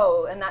like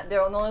go and that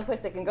the only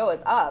place they can go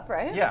is up,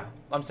 right? Yeah,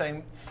 I'm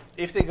saying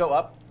if they go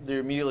up, they're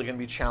immediately going to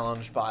be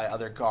challenged by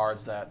other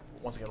guards that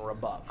once again were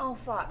above. Oh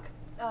fuck.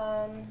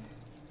 I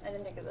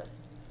didn't think of this.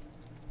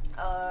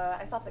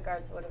 I thought the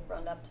guards would have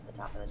run up to the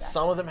top of the deck.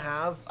 Some of them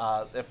have,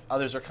 if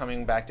others are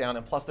coming back down,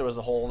 and plus there was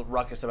a whole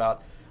ruckus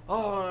about,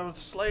 oh,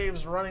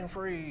 slaves running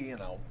free, you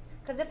know.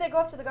 Because if they go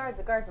up to the guards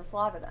will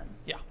slaughter them.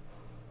 Yeah.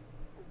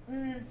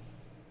 Mm.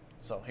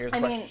 So here's the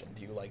I mean- question: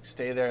 do you like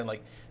stay there and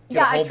like get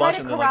Yeah, a I whole try bunch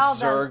to and then like corral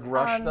them, Zerg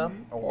rush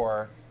them,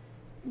 or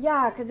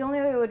Yeah, because the only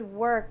way it would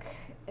work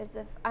is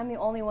if I'm the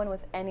only one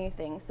with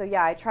anything. So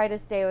yeah, I try to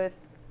stay with.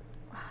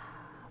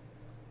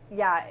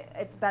 Yeah,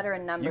 it's better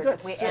in you numbers got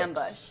if we 6.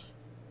 ambush.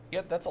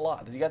 Yep, that's a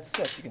lot. You got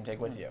 6 you can take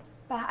with you.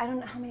 But I don't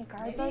know how many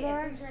guards Maybe are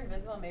there. since you're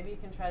invisible, maybe you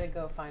can try to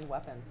go find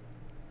weapons.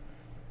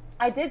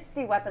 I did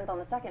see weapons on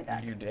the second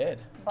deck. You did.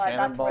 But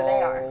that's where they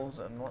are. Cannonballs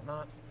and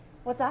whatnot.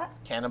 What's that?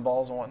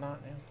 Cannonballs and whatnot.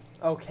 Yeah.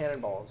 Oh,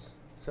 cannonballs.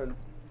 So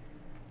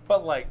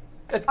But like,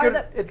 it's Are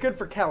good. It's good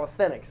for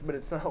calisthenics, but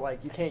it's not like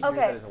you can't use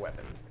Okay. it as a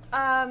weapon.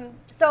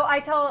 So I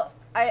tell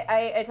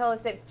the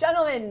safe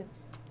gentlemen,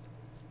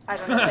 I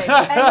don't know, safe,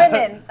 and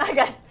women, I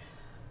guess.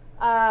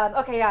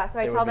 Okay, yeah. So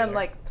I They tell would be them there.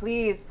 like,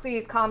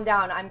 please calm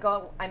down.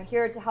 I'm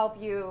here to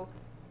help you.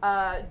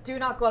 Do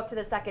not go up to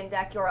the second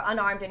deck. You are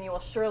unarmed and you will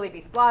surely be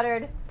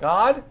slaughtered.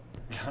 God?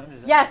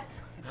 Yes.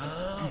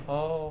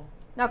 Oh.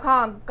 Now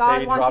calm. God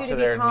They wants drop you to to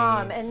their be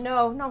calm. knees. And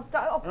no,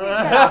 stop. Oh, please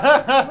get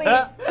up.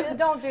 Please,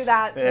 don't do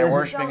that. They're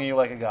worshiping Don't- you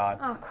like a god.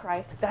 Oh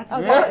Christ. That's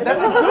a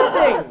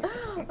good thing.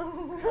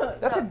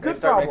 That's a they good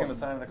start problem. making the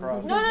sign of the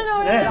cross. No.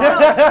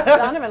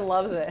 Donovan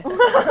loves it.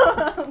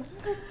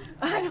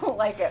 I don't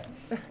like it.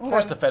 Of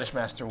course the fetish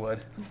master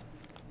would.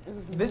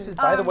 This is,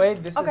 by the way,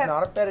 this Okay. is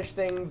not a fetish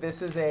thing.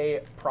 This is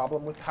a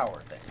problem with power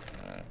thing.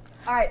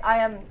 All right, I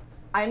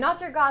am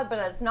not your god, but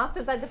that's not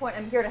beside the point.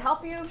 I'm here to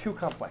help you. Too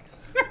complex.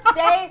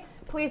 Stay.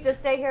 Please just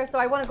stay here. So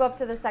I want to go up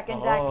to the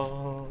second deck.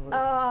 No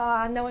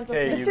one's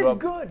Okay, listening. This you is go up-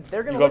 good.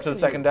 They're gonna You go up to listen the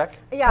second you. deck?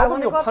 Yeah, Tell I them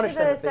want to you'll go up to punish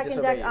them the if they second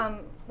disobey deck.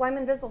 you. Well, I'm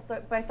invisible,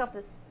 so but I still have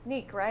to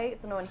sneak,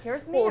 right? So no one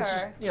hears me. Well, or it's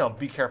just, you know,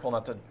 be careful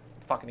not to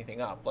fuck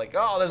anything up. Like,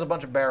 oh, there's a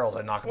bunch of barrels.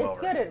 I knock them It's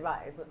over. good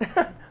advice.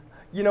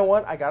 You know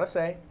what? I gotta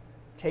say,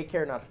 take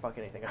care not to fuck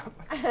anything up.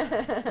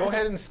 Go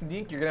ahead and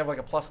sneak. You're going to have like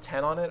a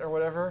 +10 on it or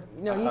whatever.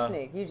 No, you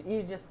sneak.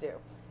 You just do.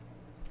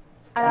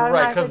 I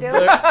Right, automatically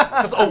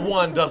because do it. a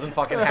 1 doesn't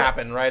fucking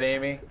happen, right,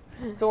 Amy?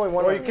 It's only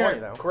one Well, out you of 20,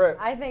 can't though. crit.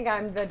 I think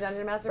I'm the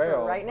dungeon master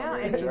Fail. for right now.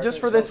 And Just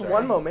for this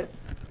one moment.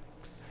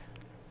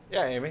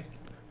 Yeah, Amy.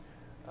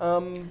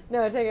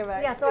 No, take it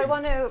back. Yeah, so I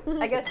want to.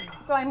 I guess.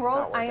 So I'm roll.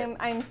 Not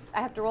worth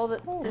I have to roll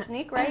to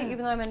sneak, right? Even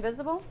though I'm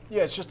invisible.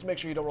 Yeah, it's just to make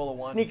sure you don't roll a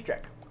 1. Sneak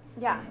check.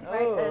 Yeah.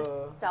 Right.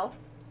 Stealth.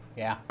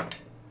 Yeah.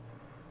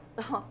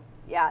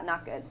 Yeah,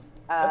 not good.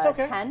 That's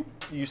okay. 10.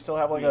 You still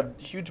have like a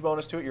huge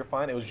bonus to it. You're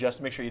fine. It was just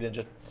to make sure you didn't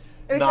just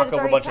It knock said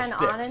over a it's bunch of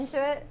already 10 on sticks.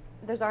 into it.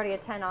 There's already a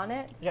 10 on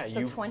it. Yeah, so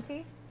you-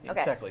 20. Yeah, Okay.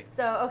 exactly.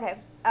 So okay.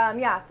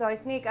 Yeah. So I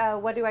sneak.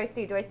 What do I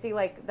see? Do I see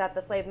like that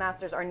the slave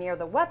masters are near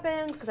the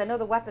weapons? Because I know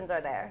the weapons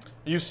are there.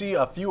 You see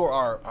a few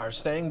are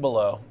staying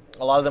below.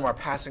 A lot of them are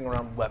passing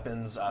around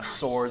weapons,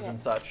 swords and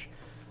such,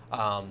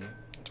 to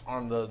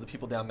arm the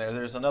people down there.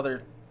 There's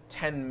another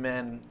 10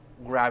 men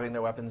grabbing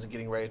their weapons and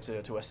getting ready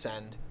to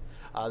ascend.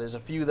 There's a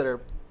few that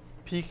are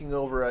peeking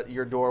over at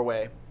your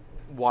doorway,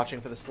 watching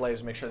for the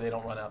slaves to make sure they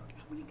don't run out.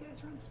 How many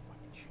guys are on this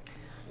fucking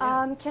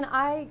ship? Can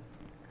I,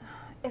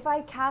 if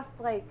I cast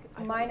like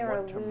I minor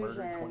want to murder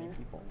 20 illusion,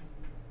 people.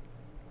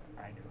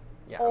 I do.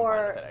 Yeah, I'm fine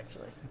Or- with that,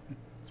 actually.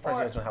 Surprised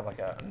you guys don't have like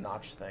a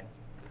notch thing.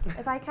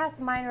 if I cast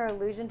minor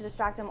illusion to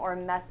distract them or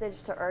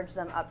message to urge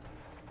them up,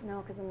 no,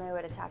 because then they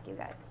would attack you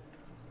guys.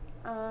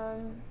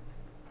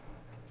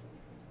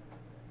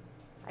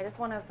 I just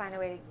want to find a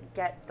way to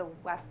get the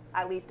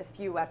at least a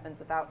few weapons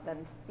without them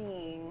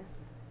seeing.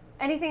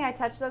 Anything I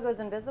touch though goes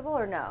invisible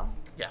or no?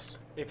 Yes,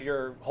 If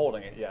you're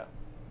holding it, yeah.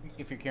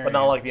 If you're carrying but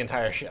not like the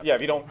entire ship. Yeah,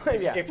 if you don't,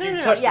 Yeah. if No, you no,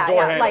 no, touch yeah, the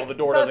door yeah. handle, Like, the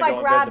door so doesn't if I go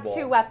grab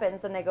invisible. 2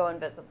 weapons, then they go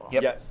invisible.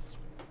 Yep. Yes.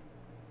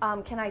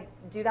 Can I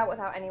do that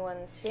without anyone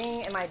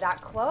seeing? Am I that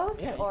close?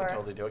 Yeah, you or can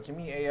totally do it. Give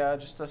me a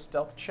just a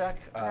stealth check,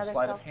 Another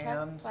sleight of stealth check?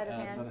 hand. Sleight of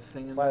Is hand. that a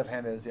thing? in Sleight of this?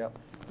 hand is, yep.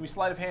 Give me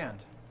sleight of hand.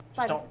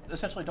 Sleight Just of- don't.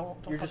 Essentially, don't.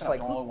 You're fuck just it up. like,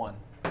 Don't roll a 1.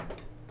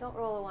 Don't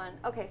roll a 1.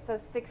 Okay, so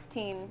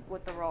 16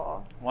 with the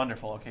roll.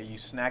 Wonderful. Okay, you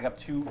snag up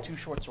two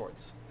short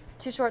swords.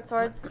 2 short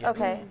swords.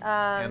 Okay.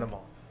 Hand them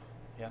off.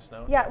 Yes.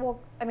 No. Yeah. Well,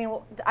 I mean,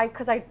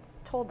 because I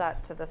told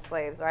that to the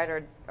slaves,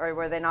 right? Or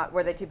were they not?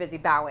 Were they too busy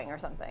bowing or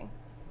something?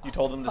 You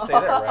told them to stay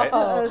there, right?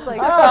 I was like,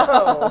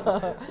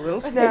 Oh, a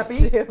little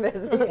snappy. Too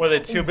busy. Were they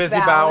too busy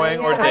bowing,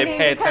 or did I they mean,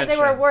 pay because attention?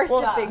 they were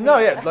worshiping. No,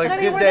 me. yeah, like I mean,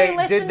 did were they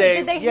listening?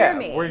 Did they hear yeah,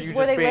 me? were you Were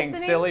just they being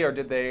listening? silly or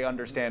did they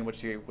understand what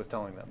she was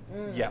telling them?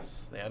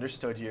 Yes, they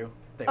understood you.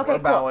 They Okay, were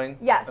bowing.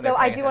 cool. Yeah, and they're so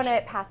I paying do want to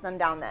attention. pass them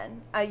down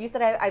then. You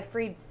said I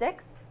freed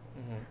 6.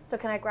 So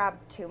can I grab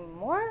 2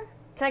 more?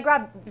 Can I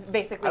grab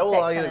basically I will 6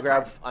 allow you at to a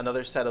grab time?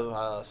 another set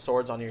of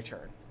swords on your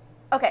turn.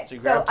 Okay, So you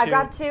so grab I two,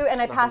 grabbed 2 and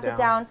I snuck passed them it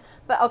down.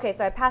 But okay,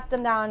 so I passed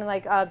them down and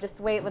like just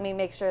wait. Let me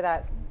make sure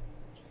that.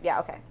 Yeah.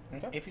 Okay.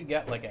 If you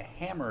got like a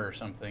hammer or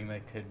something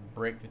that could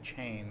break the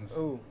chains.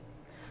 Ooh.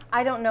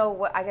 I don't know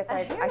what. I guess I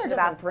hammer should have doesn't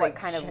asked break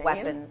what kind of chains.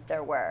 weapons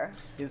there were.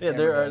 His Yeah,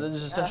 hammer does.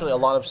 there's essentially a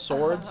lot of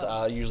swords.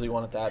 Usually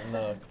one at that in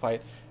the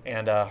fight,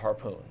 and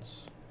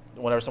harpoons.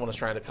 Whenever someone is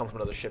trying to come from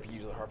another ship, you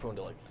use the harpoon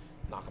to like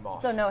knock them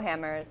off. So no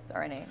hammers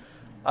or any.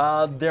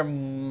 There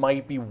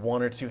might be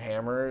 1 or 2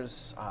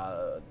 hammers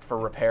for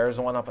repairs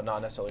and whatnot, but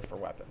not necessarily for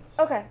weapons.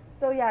 Okay,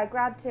 so yeah, I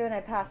grabbed 2 and I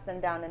passed them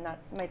down, and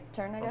that's my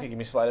turn, I guess. Okay, give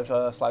me sleight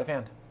of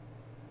hand.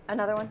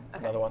 Another one.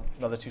 Okay. Another one.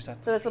 Another 2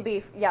 sets. So this will be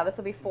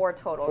 4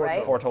 total,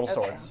 right? 4 total Okay.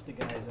 swords. The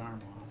guy's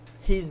arm off.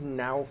 He's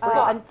now free. So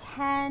I'm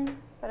 10,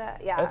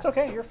 but yeah. That's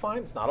okay. You're fine.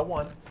 It's not a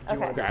 1. Do you Okay.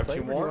 want to grab Slave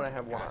 2 or do you more? wanna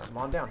have one Pass arm? them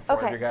on down. 4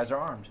 Okay. of your guys are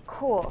armed.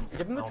 Cool.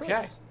 Give him the Okay.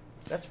 choice.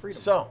 That's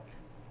freedom. So,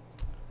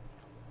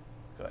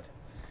 good.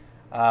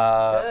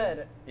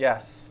 Good.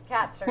 Yes.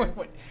 Cat's turns.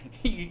 Wait,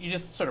 you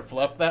just sort of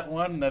fluff that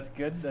one. That's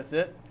good. That's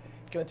it.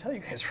 I'm gonna tell you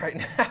guys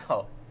right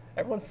now.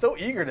 Everyone's so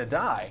eager to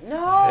die.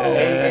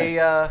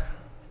 No.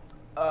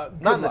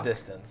 Not in the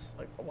distance.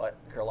 Like what?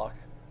 Kerlock.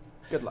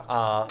 Good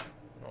luck.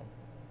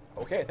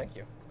 Okay, thank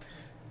you.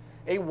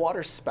 A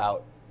water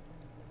spout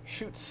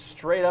shoots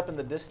straight up in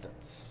the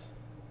distance.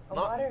 A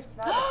Not- water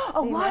spout. A sea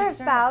water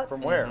monster? spout.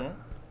 From where? Mhm.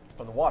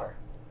 From the water.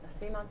 A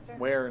sea monster?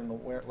 Where in the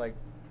where? Like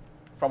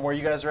From where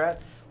you guys are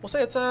at? We'll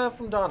say it's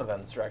from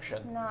Donovan's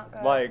direction. Not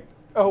good. like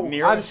Oh,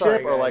 near I'm the sorry,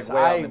 ship or like guys. way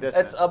out in I- the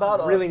distance? It's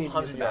about Really need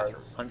to use 100 the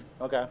yards.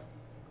 Okay.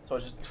 So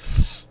it's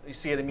just, you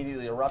see it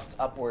immediately erupt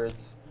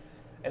upwards,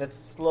 and it's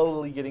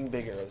slowly getting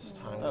bigger as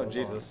time goes Oh on.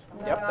 Jesus.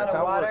 Oh my Yep, God, that's a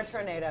how it water works.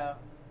 tornado.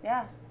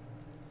 Yeah.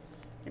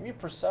 Give me a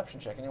perception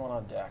check. Anyone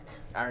on deck?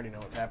 I already know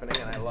what's happening,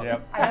 and I love Yep.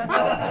 it. I don't know.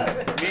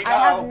 I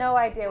have no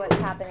idea what's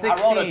happening. I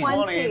rolled a 16.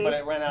 20, but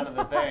it ran out of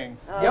the thing.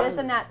 It is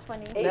a nat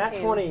 20. Nat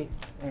 18. 20.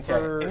 for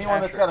Okay. Anyone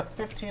that's Asher. got a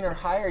 15 or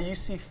higher, you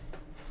see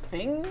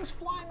things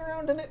flying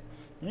around in it.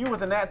 You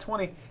with a nat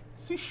 20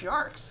 see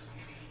sharks.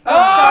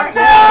 Oh,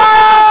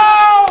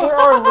 There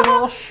are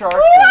little sharks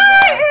in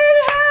there.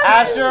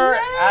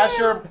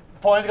 Asher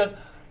points and goes,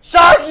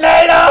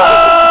 Sharknado!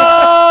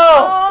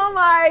 Oh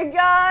my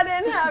God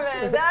in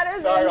heaven. That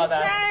is Sorry about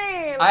that.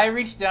 insane. I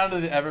reach down to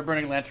the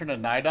ever-burning lantern of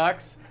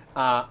Nidox.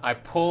 I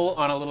pull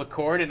on a little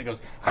cord and it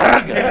goes,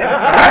 and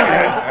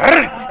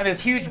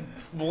this huge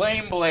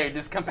flame blade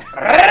just comes. Oh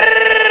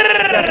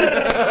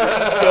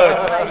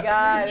my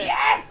God.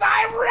 Yes,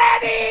 I'm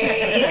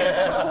ready!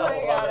 Oh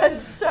my God, a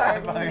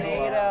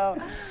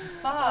Sharknado.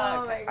 Fuck.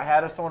 Oh my I God.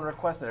 had someone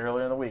request it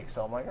earlier in the week,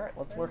 so I'm like, all right,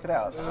 let's work it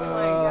out. Oh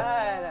my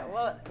God.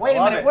 Well, Wait a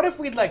Love minute, it. what if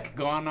we'd like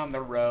gone on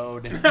the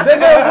road? Then there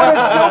would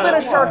have still been a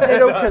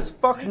Sharknado because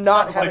fuck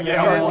not having a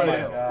yeah, Oh my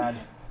Sharknado. god.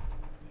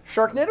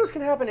 Sharknados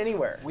can happen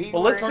anywhere.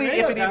 Well, let's see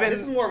if it even.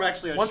 This is more of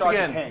actually a once shark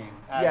again, cane.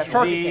 Yeah, actually.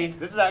 shark The- cane.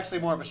 This is actually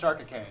more of a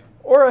sharkicane.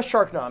 Or a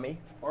Sharknami.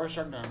 Or a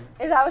sharknado.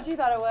 is that what you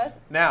thought it was?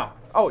 Now,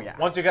 Oh, yeah.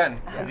 once again,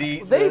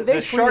 the They tweeted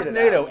it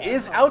Sharknado out.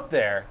 is out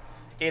there.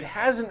 It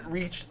hasn't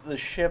reached the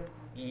ship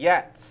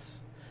yet.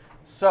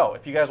 So,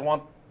 if you guys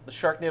want the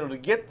Sharknado to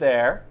get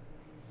there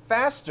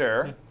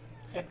faster,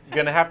 you're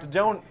gonna have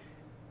to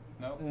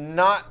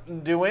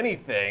not do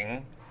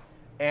anything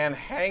and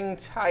hang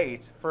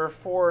tight for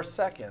 4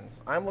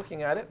 seconds. I'm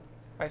looking at it.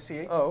 I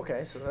see. Oh,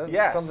 okay. So that,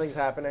 Yes. something's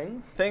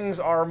happening. Things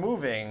are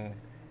moving.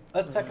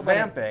 Let's talk about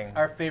Vamping.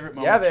 our favorite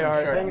Yeah, moments they from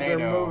are. Sharknado. Things are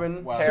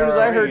moving. Wow. As soon as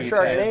I heard Terror is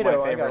Sharknado, my I got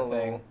a favorite little.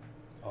 thing.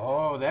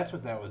 Oh, that's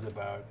what that was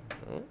about.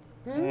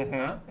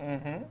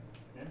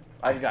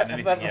 I've got I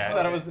anything thought, yet. I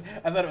thought it was It's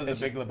a Big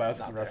just- it's Lebowski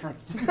not there.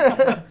 reference.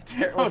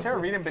 Was Tara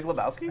reading Big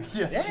Lebowski?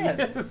 Yes,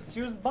 Yes,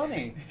 she was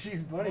bunny.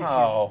 she's buddy.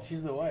 Oh.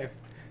 She's the wife.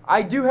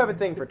 I do have a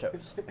thing for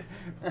toes.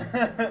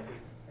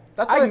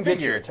 That's I what can get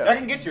you a figured. toe. I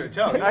can get you a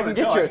toe. You I want can a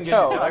get you a I can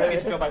toe. I can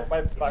get you a toe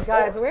by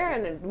Guys, four.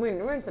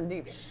 we're in some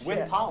deep shit.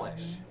 With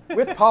polish.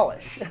 With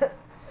polish.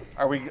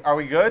 Are we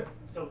good?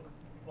 So,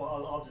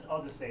 well,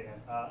 I'll just say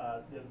then,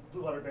 the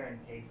Blue Water Baron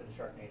paid for the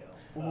Sharknado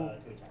to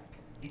attack.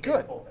 He paid Good.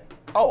 the full thing.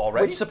 Oh,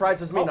 already? Which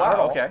surprises me Oh, not at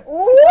wow, all. okay.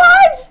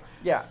 What?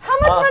 Yeah. How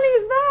much money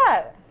is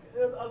that?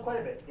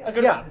 Quite a bit. Yeah.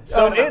 Yeah.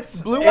 So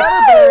it's Blue it's-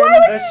 Water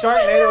Baron. The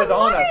Sharknado is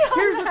on us.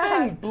 Here's the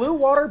thing. Blue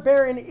Water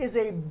Baron is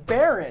a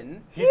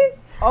baron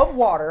He's of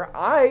water.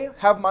 I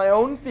have my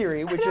own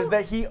theory, which is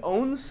that he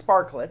owns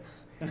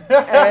sparklets. And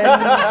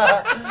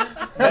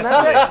that's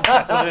it.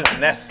 That's what it is,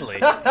 Nestle.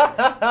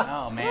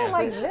 Oh man.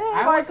 like this.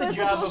 I like the This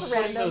job of is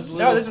putting random. those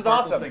little No, this is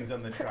sparkle awesome. things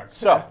on the truck.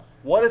 So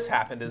what has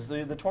happened is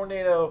the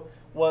tornado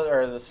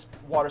or the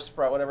water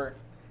sprout, whatever,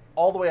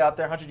 all the way out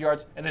there, 100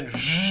 yards, and then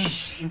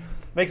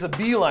makes a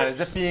beeline as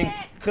if being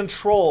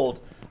controlled.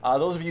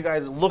 Those of you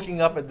guys looking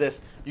up at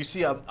this, you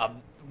see a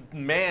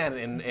man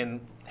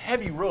in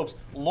heavy robes,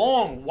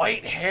 long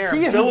white hair,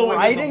 He is billowing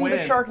riding in the the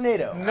wind.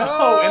 Sharknado.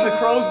 No, in the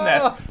crow's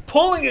nest,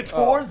 pulling it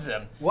towards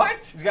him.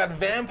 What? He's got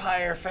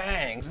vampire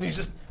fangs, and he's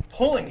just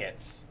pulling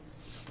it.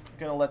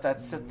 Gonna let that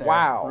sit there.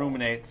 Wow.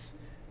 Ruminates.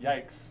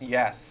 Yikes.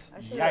 Yes.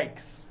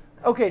 Yikes.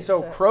 Okay,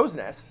 so crow's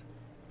nest.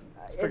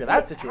 Figure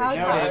that situation.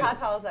 How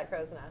tall is that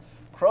crow's nest?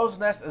 Crow's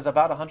nest is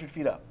about 100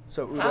 feet up.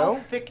 So How Udo.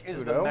 thick is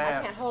Udo? the I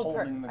mast can't hold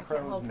holding the I can't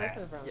crow's hold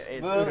person nest? from. Yeah,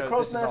 it's The Udo.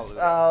 crow's This is all nest,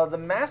 Udo. the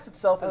mast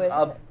itself is is it?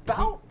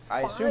 about.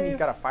 I assume he's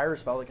got a fire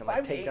spell that can like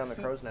 5 to take 8 down the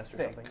feet crow's nest or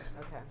thick. something.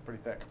 Okay.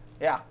 Pretty thick.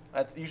 Yeah,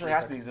 that usually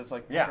has to be because it's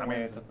like. Yeah, pressure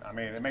winds. it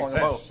makes pulling them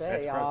sense. out. Shit,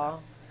 It's crow's y'all.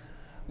 nest.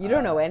 You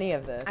don't know any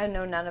of this. I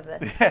know none of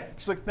this.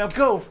 She's like, now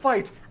go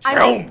fight. I'm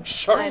Boom! I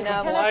Sharks know.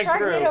 come Can a flying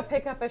through. Sharknado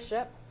pick up a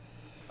ship?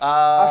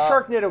 A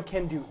Sharknado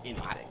can do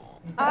anything.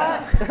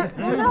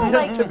 No, Just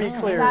like, to be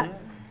clear, that-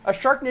 a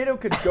Sharknado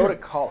could go to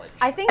college.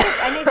 I think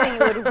if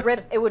anything,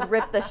 it would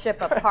rip the ship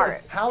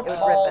apart. How It would rip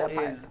tall it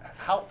apart.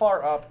 how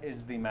far up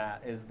is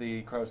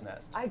the crow's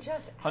nest? I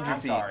just 100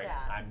 asked feet. Sorry,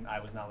 that. I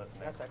was not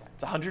listening. That's okay.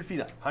 It's 100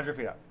 feet up. 100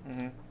 feet up.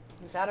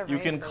 It's out of You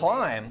range can for me.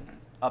 climb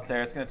up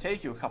there. It's going to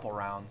take you a couple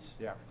rounds.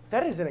 Yeah.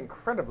 That is an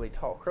incredibly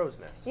tall crow's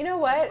nest. You know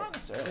what?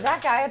 necessarily.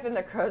 That guy up in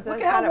the crow's nest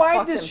Look at how kinda wide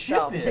fucked this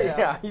ship himself, is.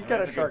 too. Yeah, he's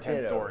got a That's good 10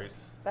 Sharknado.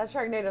 stories. That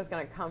Sharknado's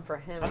gonna come for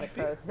him in the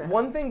crow's nest.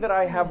 One thing that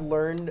I have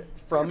learned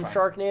from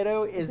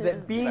Sharknado is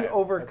that being Fair. That's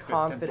good. 10-story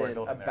overconfident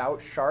building there. about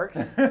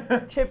sharks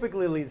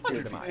typically leads to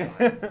your demise.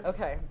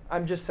 Okay.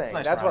 I'm just saying.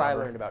 nice That's what I round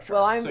number. learned about sharks.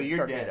 Well, I'm- So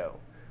you're dead.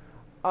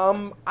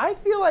 Sharknado. I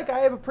feel like I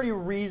have a pretty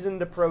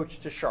reasoned approach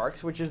to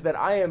sharks, which is that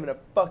I am gonna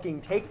fucking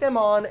take them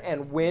on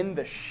and win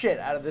the shit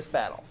out of this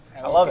battle.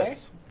 I love Okay.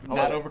 it.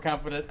 Not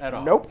overconfident at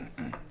all. Nope.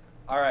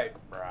 All right.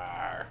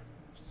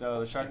 So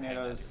the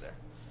Sharknado is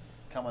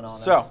coming on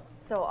So, us.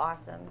 So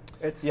awesome.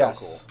 It's yes.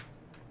 so cool.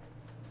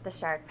 The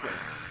shark.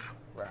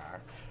 All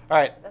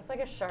right. That's like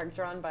a shark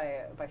drawn by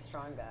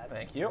Strong Bad.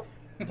 Thank you.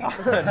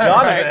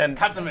 Donovan.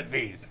 Consummate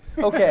V's.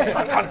 Okay.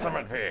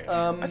 Consummate fish.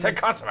 I said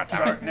consummate.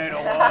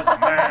 Sharknado was a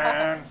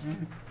man.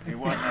 He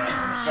was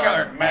a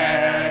shark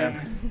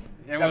man.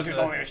 It Except was it's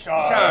a only a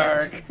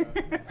shark.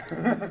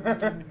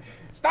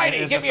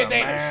 Steiny, give me a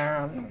Danish.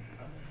 man.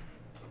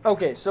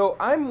 Okay, so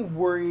I'm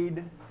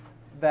worried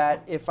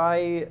that if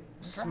I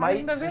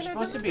smite There's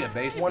supposed to be a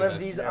base one for of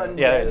this. these undead,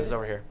 Yeah, it is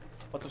over here.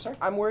 What's up, sir?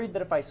 I'm worried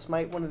that if I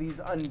smite one of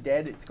these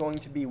undead, it's going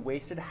to be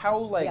wasted.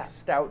 How Yeah.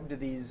 stout do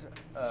these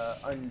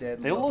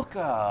undead They look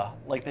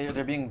like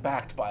they're being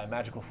backed by a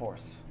magical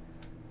force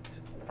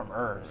from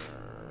Urs.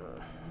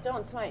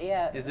 Don't smite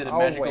yet. Is it a I'll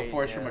magical wait,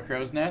 force yeah. from a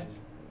crow's nest?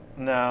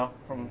 No,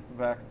 from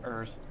back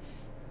Urs.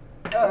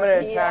 I'm gonna yeah.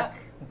 attack.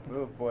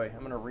 Oh boy,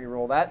 I'm gonna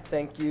re-roll that.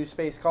 Thank you,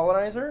 Space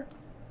Colonizer.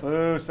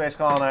 Ooh, Space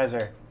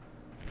Colonizer.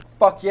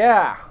 Fuck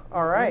yeah!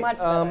 All right. Much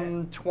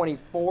better.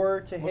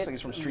 24 to hit. Looks like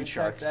he's from and Street attack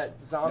Sharks. That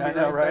zombie Yeah, I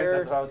know, right? there.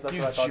 That's what I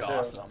thought too.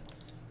 Awesome.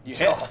 You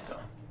Hits.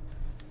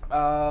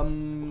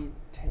 awesome.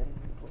 10,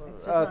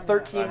 It's just not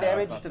 13 I know, it's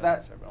damage not to so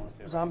that much, I wanna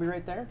see it. zombie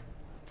right there.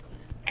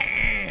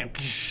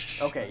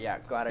 Okay, yeah,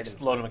 glad I didn't.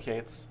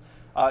 Explodicates.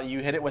 You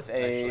hit it with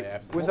Actually, I a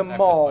have to- With I a have to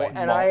maul, fight.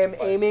 and Maul I to am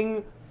fight.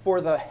 aiming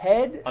for the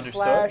head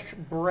Understood.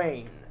 /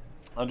 brain.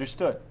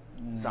 understood.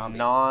 Zombie.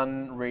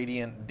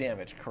 Non-radiant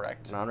damage,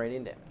 correct?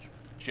 Non-radiant damage.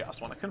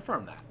 Just want to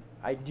confirm that.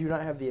 I do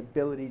not have the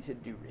ability to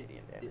do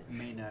radiant damage. It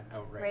may not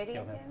outright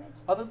Radiant kill him. damage?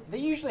 Although they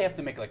usually have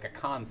to make like a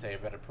con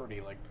save that are pretty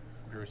like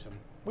gruesome.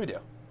 We do.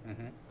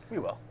 Mm-hmm. We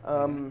will.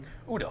 Yeah.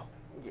 Udo.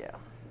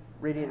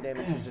 Radiant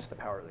damage is just the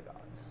power of the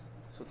gods.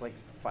 So it's like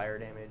fire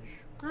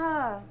damage.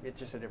 Ah. It's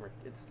just a different.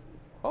 It's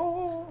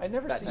Oh, I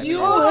never That seen type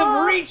You of damage.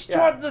 have reached Yeah.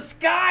 toward the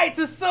sky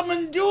to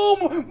summon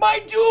doom. My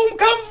doom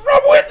comes from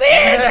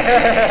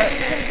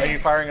within. Are you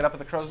firing it up at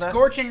the crow's nest?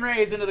 Scorching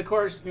rays into the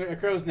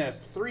crow's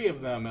nest. 3 of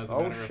them, as a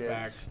matter of shit.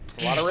 fact.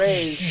 a lot of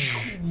rays.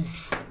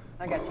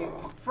 I got you.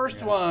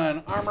 First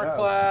one, armor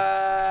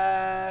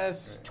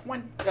class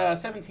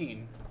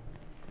 17.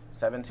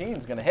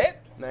 17's gonna hit.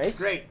 Nice.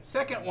 Great.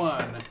 Second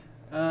one,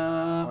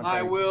 Once I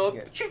I will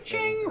get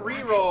ching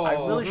reroll. I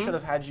really should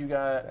have had you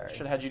guys.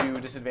 Should have had you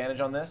do disadvantage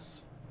on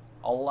this.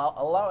 I'll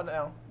allow it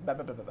now.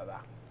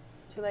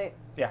 Too late.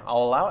 Yeah,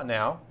 I'll allow it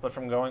now, but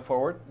from going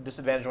forward,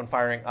 disadvantage when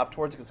firing up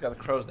towards it 'cause it's got the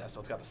crow's nest, so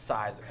it's got the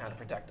sides that kind of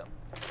protect them.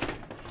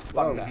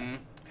 Fuck that.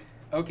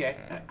 Okay.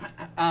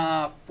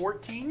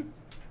 14.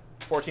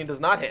 14 does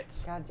not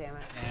hit. God damn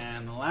it.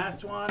 And the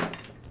last one,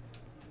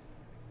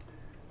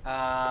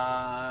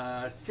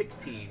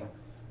 16.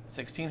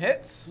 16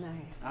 hits.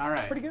 Nice. All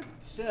right. Pretty good.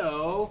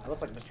 So, I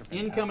look like Mr.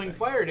 Fantastic. incoming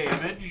fire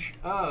damage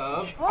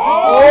of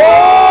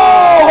Oh!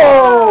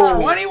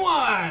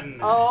 21.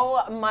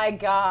 Oh my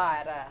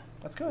god.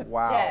 That's good.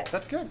 Wow. Dead.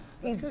 That's good.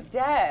 He's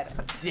dead.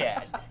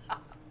 Dead.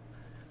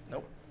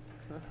 Nope.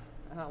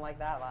 I don't like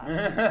that laugh.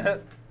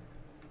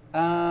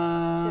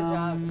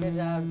 Good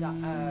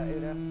job,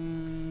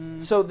 Udo.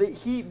 So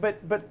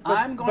but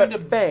I'm going to-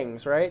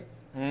 fangs, right?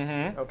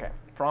 Mm-hmm. Okay.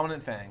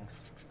 Prominent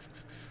fangs.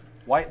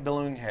 White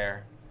billowing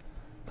hair.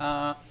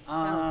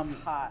 Sounds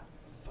hot.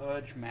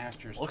 Fudge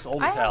Masters. Looks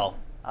old I as hell.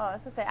 Oh, I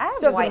was gonna say, I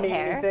have Doesn't white mean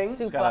hair. anything. It's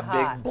Super got a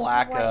hot. big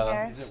black White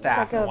hair.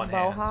 staff It's like in a one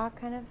hand. mohawk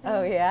kind of thing.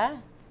 Oh yeah?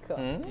 Cool.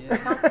 Mhm.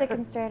 It's not thick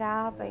and straight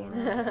out, but you know,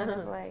 it's kind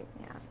of like,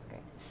 yeah, it's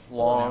great.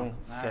 Long,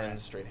 All thin,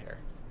 right. straight hair.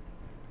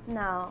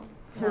 No.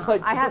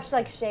 Like- I have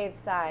like shaved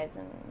sides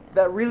and.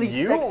 That really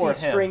You sexy, or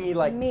him? stringy,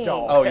 like Me.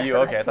 doll. Oh, hair. you?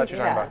 Okay, I thought you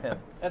were talking Yeah. about him.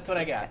 That's what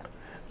I got.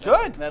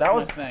 Good. That's that my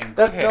was thing.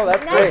 That's no,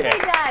 that's Nicely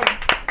great. done.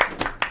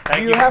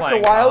 Thank Do you have to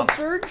playing, wild Tom.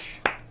 surge?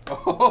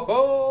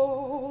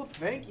 Oh,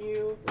 thank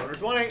you. 1 or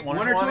 20. 1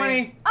 or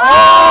 20.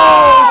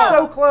 Oh,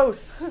 so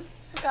close.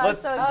 God,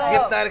 Let's so excited.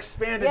 get that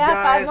expanded, Yeah,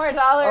 guys. $5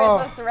 more. Oh,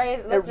 Let's raise.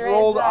 It Let's raise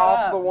rolled that off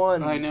up. the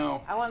one. I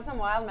know. I want some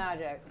wild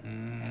magic.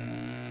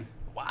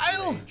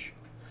 Wild.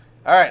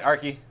 All right,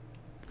 Arqe.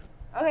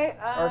 Okay.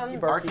 Arqe,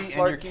 Barky, Arqe and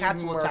your Slarky,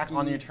 cats will attack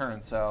Marky. on your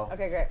turn, so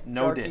Okay, great.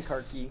 no Sharky, dis.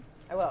 Karky.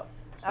 I will.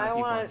 I Snarky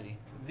want. Flarky.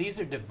 These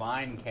are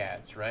divine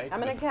cats, right? I'm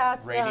gonna With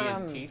cast,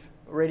 radiant teeth.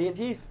 Radiant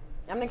teeth.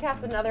 I'm gonna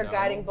cast another No.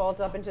 guiding bolt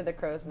up into the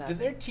crow's nest. Do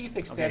their teeth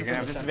extend Okay, you're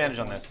gonna from have the disadvantage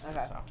on central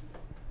this.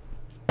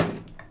 Okay. So.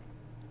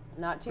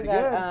 Not too Pretty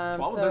good. bad.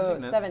 12 So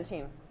 13 hits.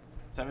 17.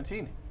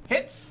 17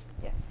 hits.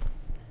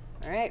 Yes.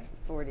 All right.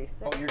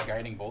 46. Oh, you're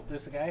guiding bolt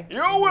this guy? You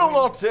will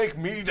not take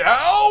me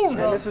down.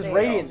 And this is see.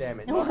 radiant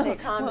damage. We'll see.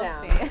 Calm We'll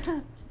down.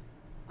 see.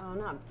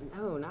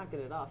 Oh, not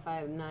good at all.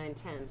 5, 9,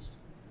 10.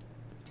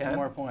 10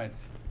 more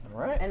points.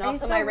 All right. And Are you also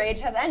still my rage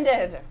has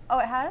ended. Oh,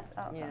 it has?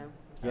 Oh. Yeah.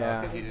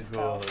 Yeah. Because you just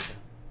Spell.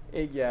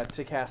 Yeah,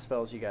 to cast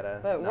spells, you gotta.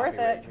 But not worth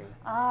be it. raging.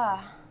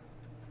 Ah.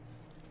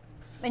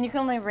 And you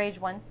can only rage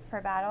once per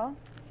battle?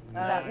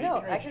 No, no, you I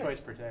can rage can- twice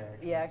per day.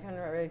 Yeah, I can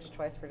rage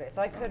twice per day.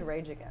 So I could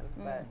rage again,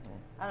 but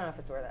I don't know if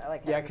it's worth it. I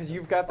like Yeah, casting because some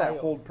you've got that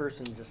spells. hold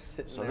person just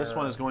sitting So there. this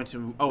one is going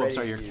to. Oh, I'm ready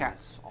sorry. to Your use.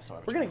 cats also.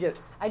 Have a We're gonna turn.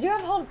 get. I do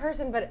have hold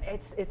person, but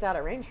it's out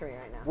of range for me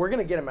right now. We're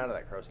gonna get him out of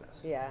that crow's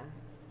nest. Yeah.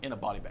 in a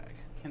body bag.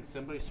 Can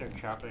somebody start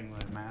chopping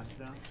the mask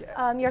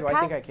down? Your Do cats I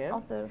think I can?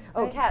 also.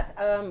 Oh, right? cats.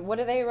 What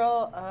do they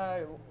roll?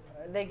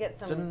 They get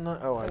some, Didn't I-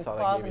 oh, I some thought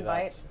I claws gave and you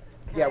that. bites.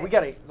 Can Yeah, I- we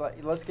gotta.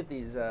 Let's get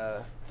these.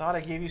 Thought I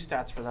gave you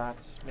stats for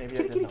that. Maybe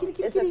I did not.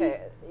 It's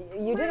okay.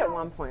 You did at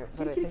one point,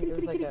 but I think it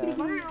was like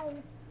a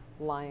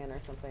lion or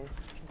something.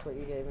 That's what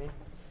you gave me.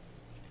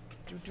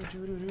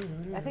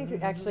 I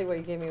think actually what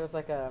you gave me was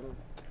like a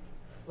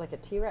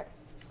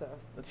T-Rex. So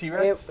The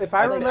T-Rex. If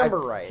I remember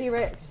right,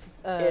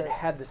 T-Rex. it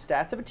had the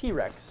stats of a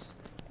T-Rex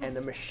and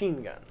a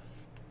machine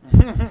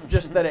gun.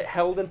 Just that it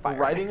held and fired.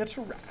 Riding a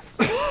T-Rex.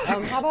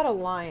 How about a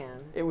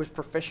lion? It was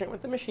proficient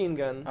with the machine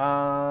gun.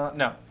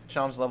 No.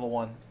 Challenge level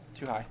 1.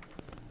 Too high.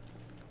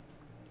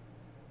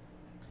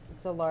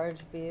 It's a large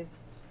beast.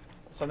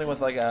 Something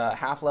with like a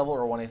half level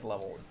or 1/8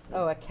 level.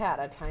 Oh, a cat,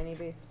 a tiny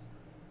beast.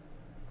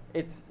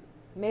 It's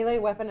Melee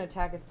weapon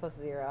attack is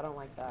 +0. I don't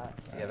like that.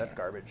 yeah, that's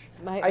garbage.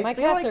 My I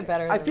feel cats like, are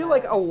better. I than feel that.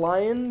 like a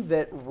lion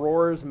that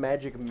roars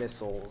magic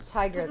missiles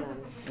tiger then.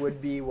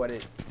 would be what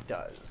it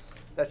does.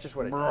 That's just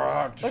what it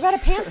does. What about a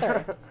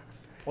panther?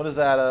 What is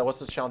that? What's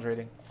the challenge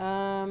rating?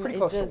 Pretty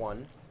close to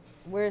 1.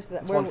 Where's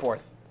that? It's 1/4.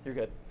 You're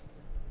good.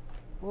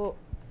 Well,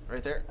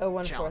 right there. Oh,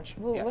 1/4. Challenge.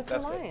 Well, Yeah, what's a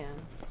that's good. lion?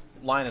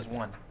 Lion is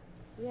 1.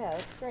 Yeah,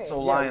 that's great.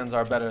 So lions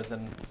are better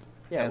than.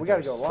 Yeah, we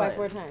gotta go panthers. lion. By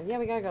 4 times. Yeah,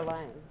 we gotta go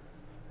lion.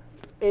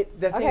 The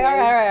thing Okay, is,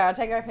 all right. I'll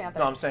take our panther.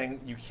 No, I'm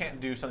saying you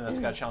can't do something that's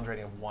got a challenge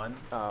rating of 1.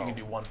 Oh. You can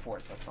do 1/4.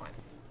 That's fine.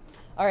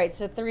 All right,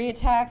 so 3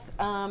 attacks.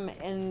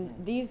 And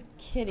these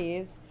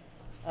kitties.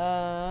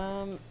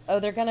 Oh,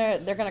 they're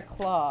gonna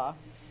claw.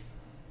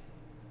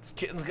 This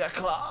kitten's got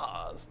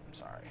claws. I'm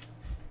sorry.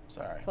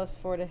 Sorry.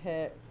 +4 to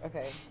hit.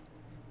 Okay.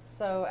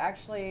 So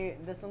actually,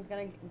 this one's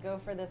gonna go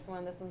for this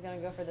one. This one's gonna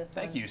go for this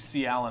one. Thank you,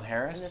 C. Allen And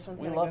Harris. this one's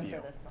We gonna love go you.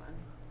 for this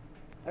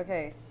one.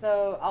 Okay,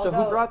 so I'll So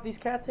go. who brought these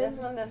cats in? This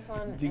one, this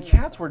one. The and this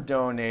cats one. were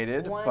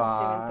donated 1, 2, and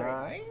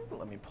by.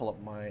 Let me pull up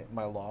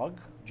my log.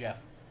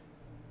 Jeff.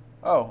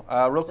 Oh,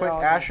 real quick, all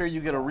good. Asher,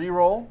 you get a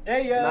reroll.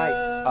 Hey,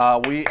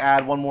 Nice. We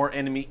add 1 more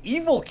enemy.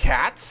 Evil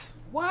cats.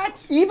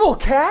 What? Evil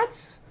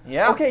cats?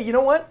 Yeah. Okay, you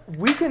know what?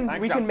 We can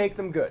Thanks, we John. can make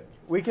them good.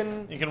 We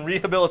can. You can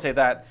rehabilitate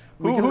that.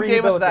 We can Who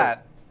gave us rehabilitate.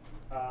 that?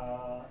 Did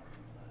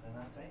I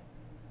not say?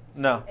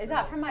 No. Is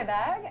that from my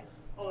bag?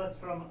 Oh, that's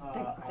from,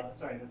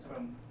 sorry, that's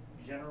from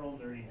General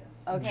Nerdiness.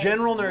 Okay.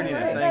 General nerdiness.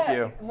 One of Thank the-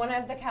 you. One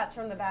of the cats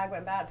from the bag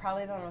went bad.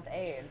 Probably the one with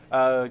AIDS.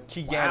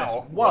 Keeganis.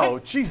 Wow. Whoa,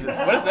 What? Jesus.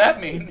 What does that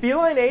mean?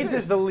 Feline AIDS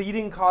is the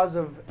leading cause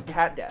of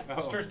cat death.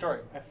 It's true story.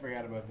 I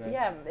forgot about that.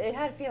 Yeah, it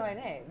had feline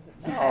AIDS.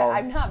 Oh.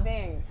 I'm not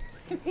being.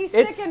 He's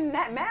It's- sick and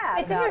mad.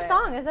 It's in about your it.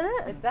 song, isn't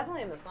it? It's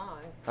definitely in the song.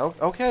 Oh,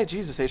 okay,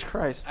 Jesus H.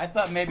 Christ. I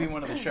thought maybe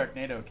one of the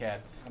Sharknado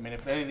cats. I mean,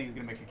 if anything's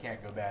gonna make a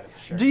cat go bad, it's a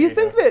Sharknado. Do you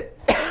think that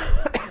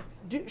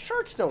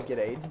sharks don't get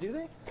AIDS? Do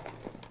they?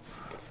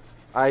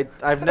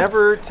 I've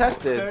never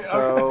tested,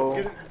 so.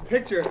 Get a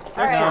picture. All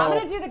right, I'm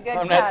gonna do the good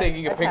I'm cat not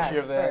taking a picture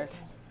of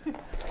attacks that.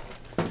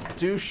 First.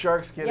 Do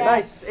sharks get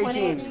Yes, Nice,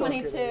 18.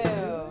 22,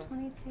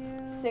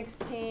 22,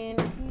 16,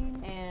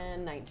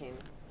 and 19.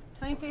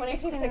 22, 22,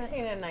 16,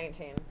 16, and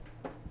 19.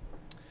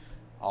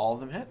 All of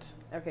them hit?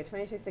 Okay,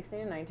 22, 16,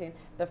 and 19.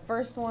 The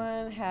first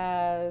one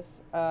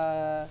has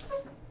 1d4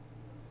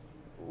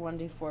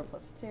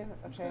 plus 2.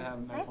 Okay.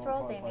 Nice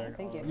roll, Amy.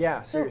 Thank you.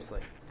 Yeah, So-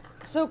 seriously.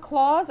 So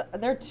claws,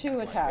 they're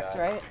 2 attacks,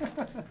 right?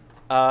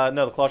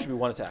 No, the claw should be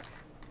 1 attack.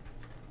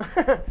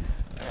 Yeah,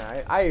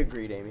 I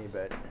agreed, Amy,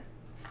 but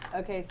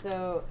Okay,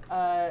 so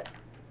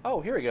Oh,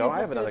 here we 2 go. I plus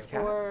have 2 another is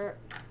cat. 4,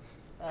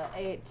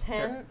 8,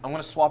 10. I'm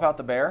going to swap out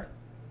the bear.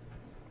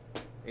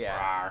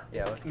 yeah,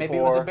 yeah. Let's Maybe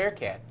it was a For- bear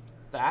cat.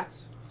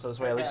 That's. So this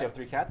way at least you have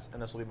 3 cats,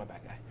 and this will be my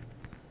bad guy.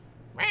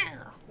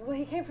 Well,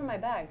 he came from my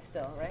bag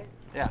still, right?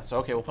 Yeah, so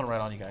okay, we'll put him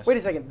right on you guys. Wait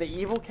a second. The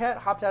evil cat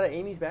hopped out of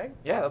Amy's bag?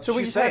 Yeah, that's So what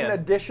we she's just had saying. an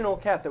additional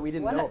cat that we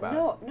didn't What know a-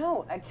 about.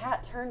 No, a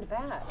cat turned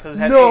bad. 'Cause it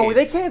had No,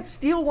 they AIDS. can't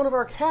steal one of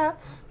our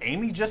cats.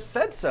 Amy just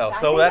said so, I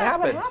so think that that's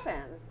happened. What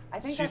happened. I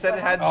think She that's said what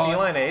it had happened.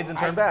 feline AIDS and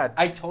turned bad.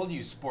 I told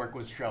you Spork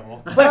was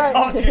trouble.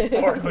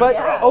 But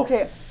Yeah.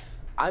 okay,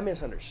 I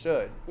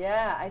misunderstood.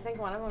 Yeah, I think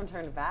one of them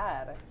turned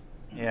bad.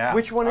 Yeah.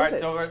 Which one All is right,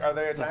 it? so are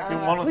they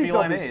attacking? one with Please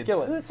don't feline be AIDS.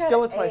 Skillet. Who's got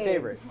Skillet's my AIDS?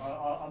 favorite.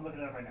 I'm looking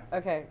it up right now.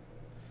 Okay.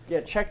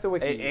 Yeah, check the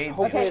wiki. AIDS.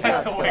 Hopefully Okay, it's so,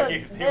 not. the so wiki,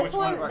 see this which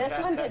one one, of our this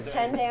cats one has did it.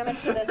 10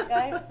 damage to this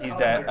guy. He's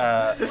dead.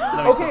 No, he's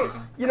still Okay,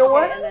 kicking. you know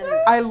what? and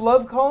then- I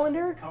love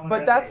Colander,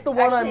 but that's the one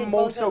Actually, I'm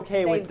both most of-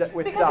 okay they-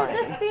 with Because dying.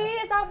 it's a C,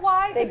 is that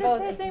why? They 'Cause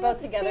both, it's the same both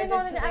as together C did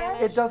on 2 an app.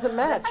 damage. It doesn't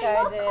match. This I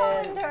guy love did.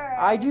 Colander.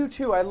 I do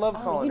too. I love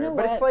Oh, Colander, you know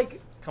but it's what?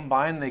 like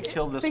Combined, they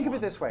killed this think one.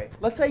 of it this way.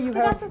 Let's say you See,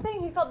 that's have the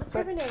thing. He felt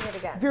discriminated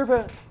against.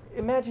 Virva.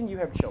 Imagine you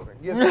have children.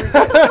 You have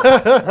 3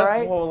 kids, all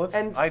right? Well,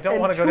 I don't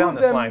and wanna go 2 down of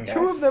this them- line,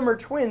 2 guys. of them are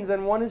twins,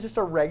 and one is just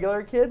a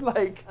regular kid.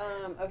 Like,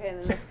 Okay, and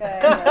then this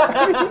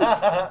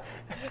guy.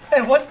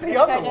 And what's the This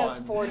other guy does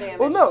one? 4 damage.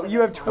 well, no, to you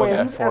this have one.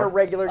 twins and a 4.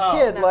 regular Oh.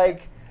 kid. That's Like,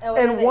 it. Oh,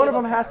 and and then one the of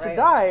them evil has cat, to right?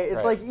 die. It's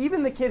Right. like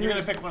even the kid You're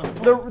who's gonna pick one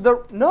of the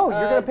twins. no,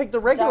 you're gonna pick the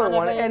regular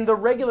one, Donovan, and the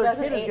regular does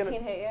kid an is 18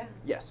 gonna. hit you?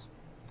 Yes,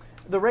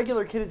 the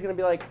regular kid is gonna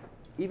be like,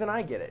 even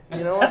I get it.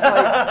 You know, it's like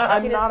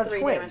I'm He does not a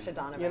 3 twin. damage to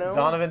Donovan. You know,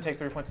 Donovan, take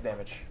 3 points of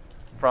damage.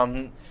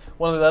 From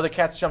one of the other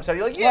cats jumps out.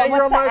 You're like, yeah, Well,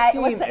 you're on what's my the-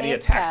 team. what's the And he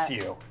AIDS attacks cat?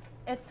 you.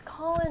 It's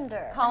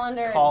Colander.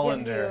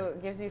 Colander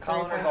gives you 3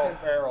 Colander's points all of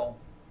feral.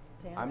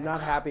 damage. I'm not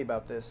happy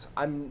about this.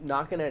 I'm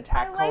not gonna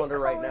attack I like Colander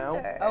right now.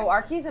 Colander. Oh,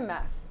 Arqe's a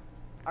mess.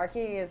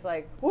 Arqe is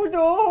like,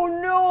 oh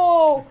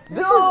no,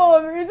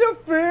 it's a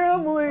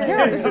family.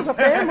 Yeah, this is a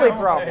family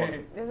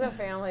problem. This is a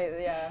family,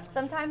 yeah.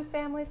 Sometimes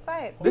families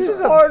fight. This is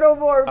a part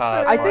of our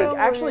I think family.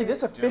 actually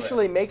this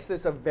officially makes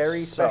this a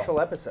very So. special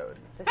episode.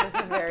 This is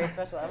a very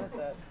special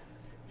episode.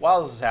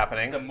 While this is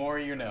happening, The more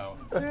you know.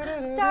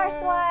 Star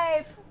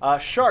swipe.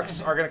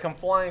 sharks are going to come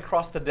flying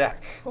across the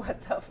deck. What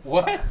the f-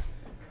 What?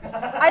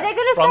 Are they going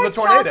to From the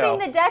start tornado.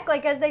 chopping the deck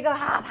like as they go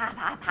hop, hop,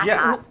 hop, hop, Yeah,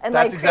 hop? And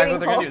that's like exactly what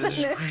they're going to do.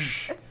 creating They're, holes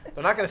in just,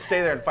 they're not going to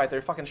stay there and fight.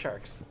 They're fucking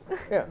sharks.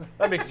 Yeah.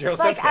 That makes zero it.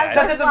 Like sense, as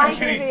guys. they're doesn't make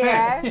flying any through the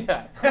air. sense.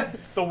 Yeah.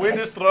 The wind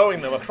is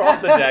throwing them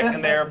across the deck,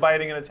 and they are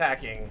biting and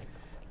attacking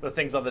the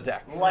things on the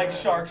deck, Like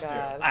sharks do.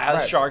 God. as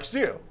Right. sharks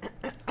do.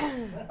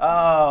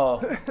 Oh,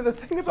 the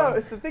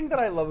thing that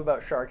I love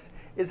about sharks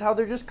is how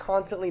they're just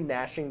constantly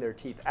gnashing their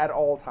teeth at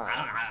all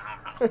times.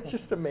 It's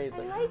just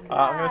amazing. I like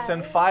I'm going that. to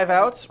send 5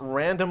 outs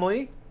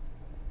randomly.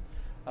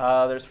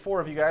 There's 4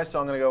 of you guys, so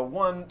I'm going to go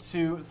 1,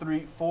 2, 3,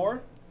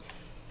 4.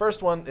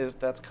 First one is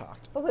that's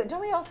cocked. But wait,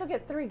 don't we also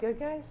get 3 good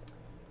guys?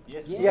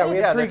 Yes. Yeah, we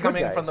Yeah, have 3 they're good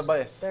coming guys. from the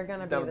base. They're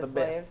gonna be down the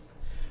base.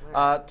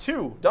 slaves.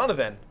 2,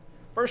 Donovan.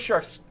 First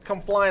sharks come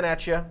flying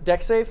at you.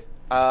 Deck save?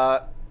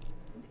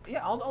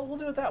 Yeah, we'll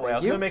do it that way. I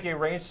was you. going to make a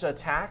ranged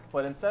attack,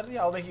 but instead,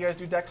 yeah, I'll make you guys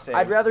do dex saves.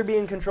 I'd rather be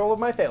in control of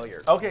my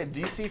failure. Okay,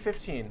 DC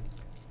 15.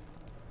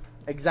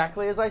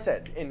 Exactly as I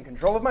said, in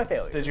control of my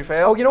failure. Did you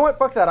fail? Oh, you know what?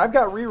 Fuck that. I've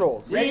got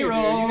rerolls. Yeah, you do.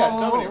 You got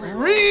so many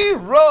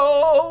rerolls.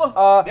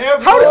 Reroll! There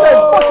we How does that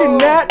go. fucking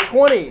nat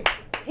 20?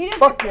 He does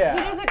Fuck a,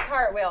 yeah. He does a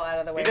cartwheel out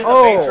of the way. He does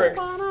Oh. a matrix.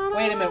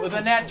 Wait a minute, with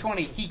a nat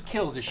 20, he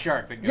kills a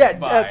shark that goes Yeah,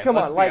 by. come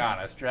Let's on, be like-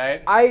 honest,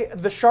 right?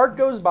 The shark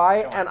goes by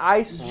and I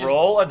just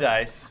Roll a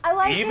dice. I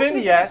like Even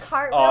this yes,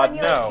 cartwheel odd and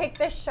you no. like kick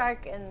the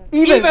shark and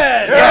even.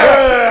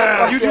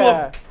 Yes! You do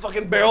yeah. a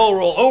fucking barrel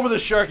roll over the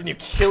shark and you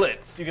kill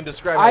it. So you can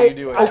describe how you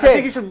do it. I Okay.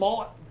 think you should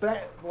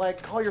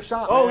call your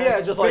shot. Oh, man.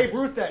 yeah, just like- Babe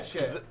Ruth that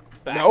shit.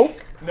 Nope.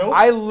 Nope.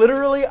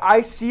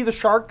 I see the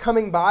shark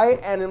coming by,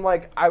 and then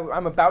like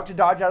I'm about to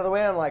dodge out of the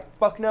way, and I'm like,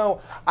 fuck no.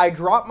 I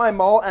drop my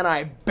maul and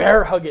I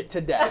bear hug it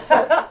to death.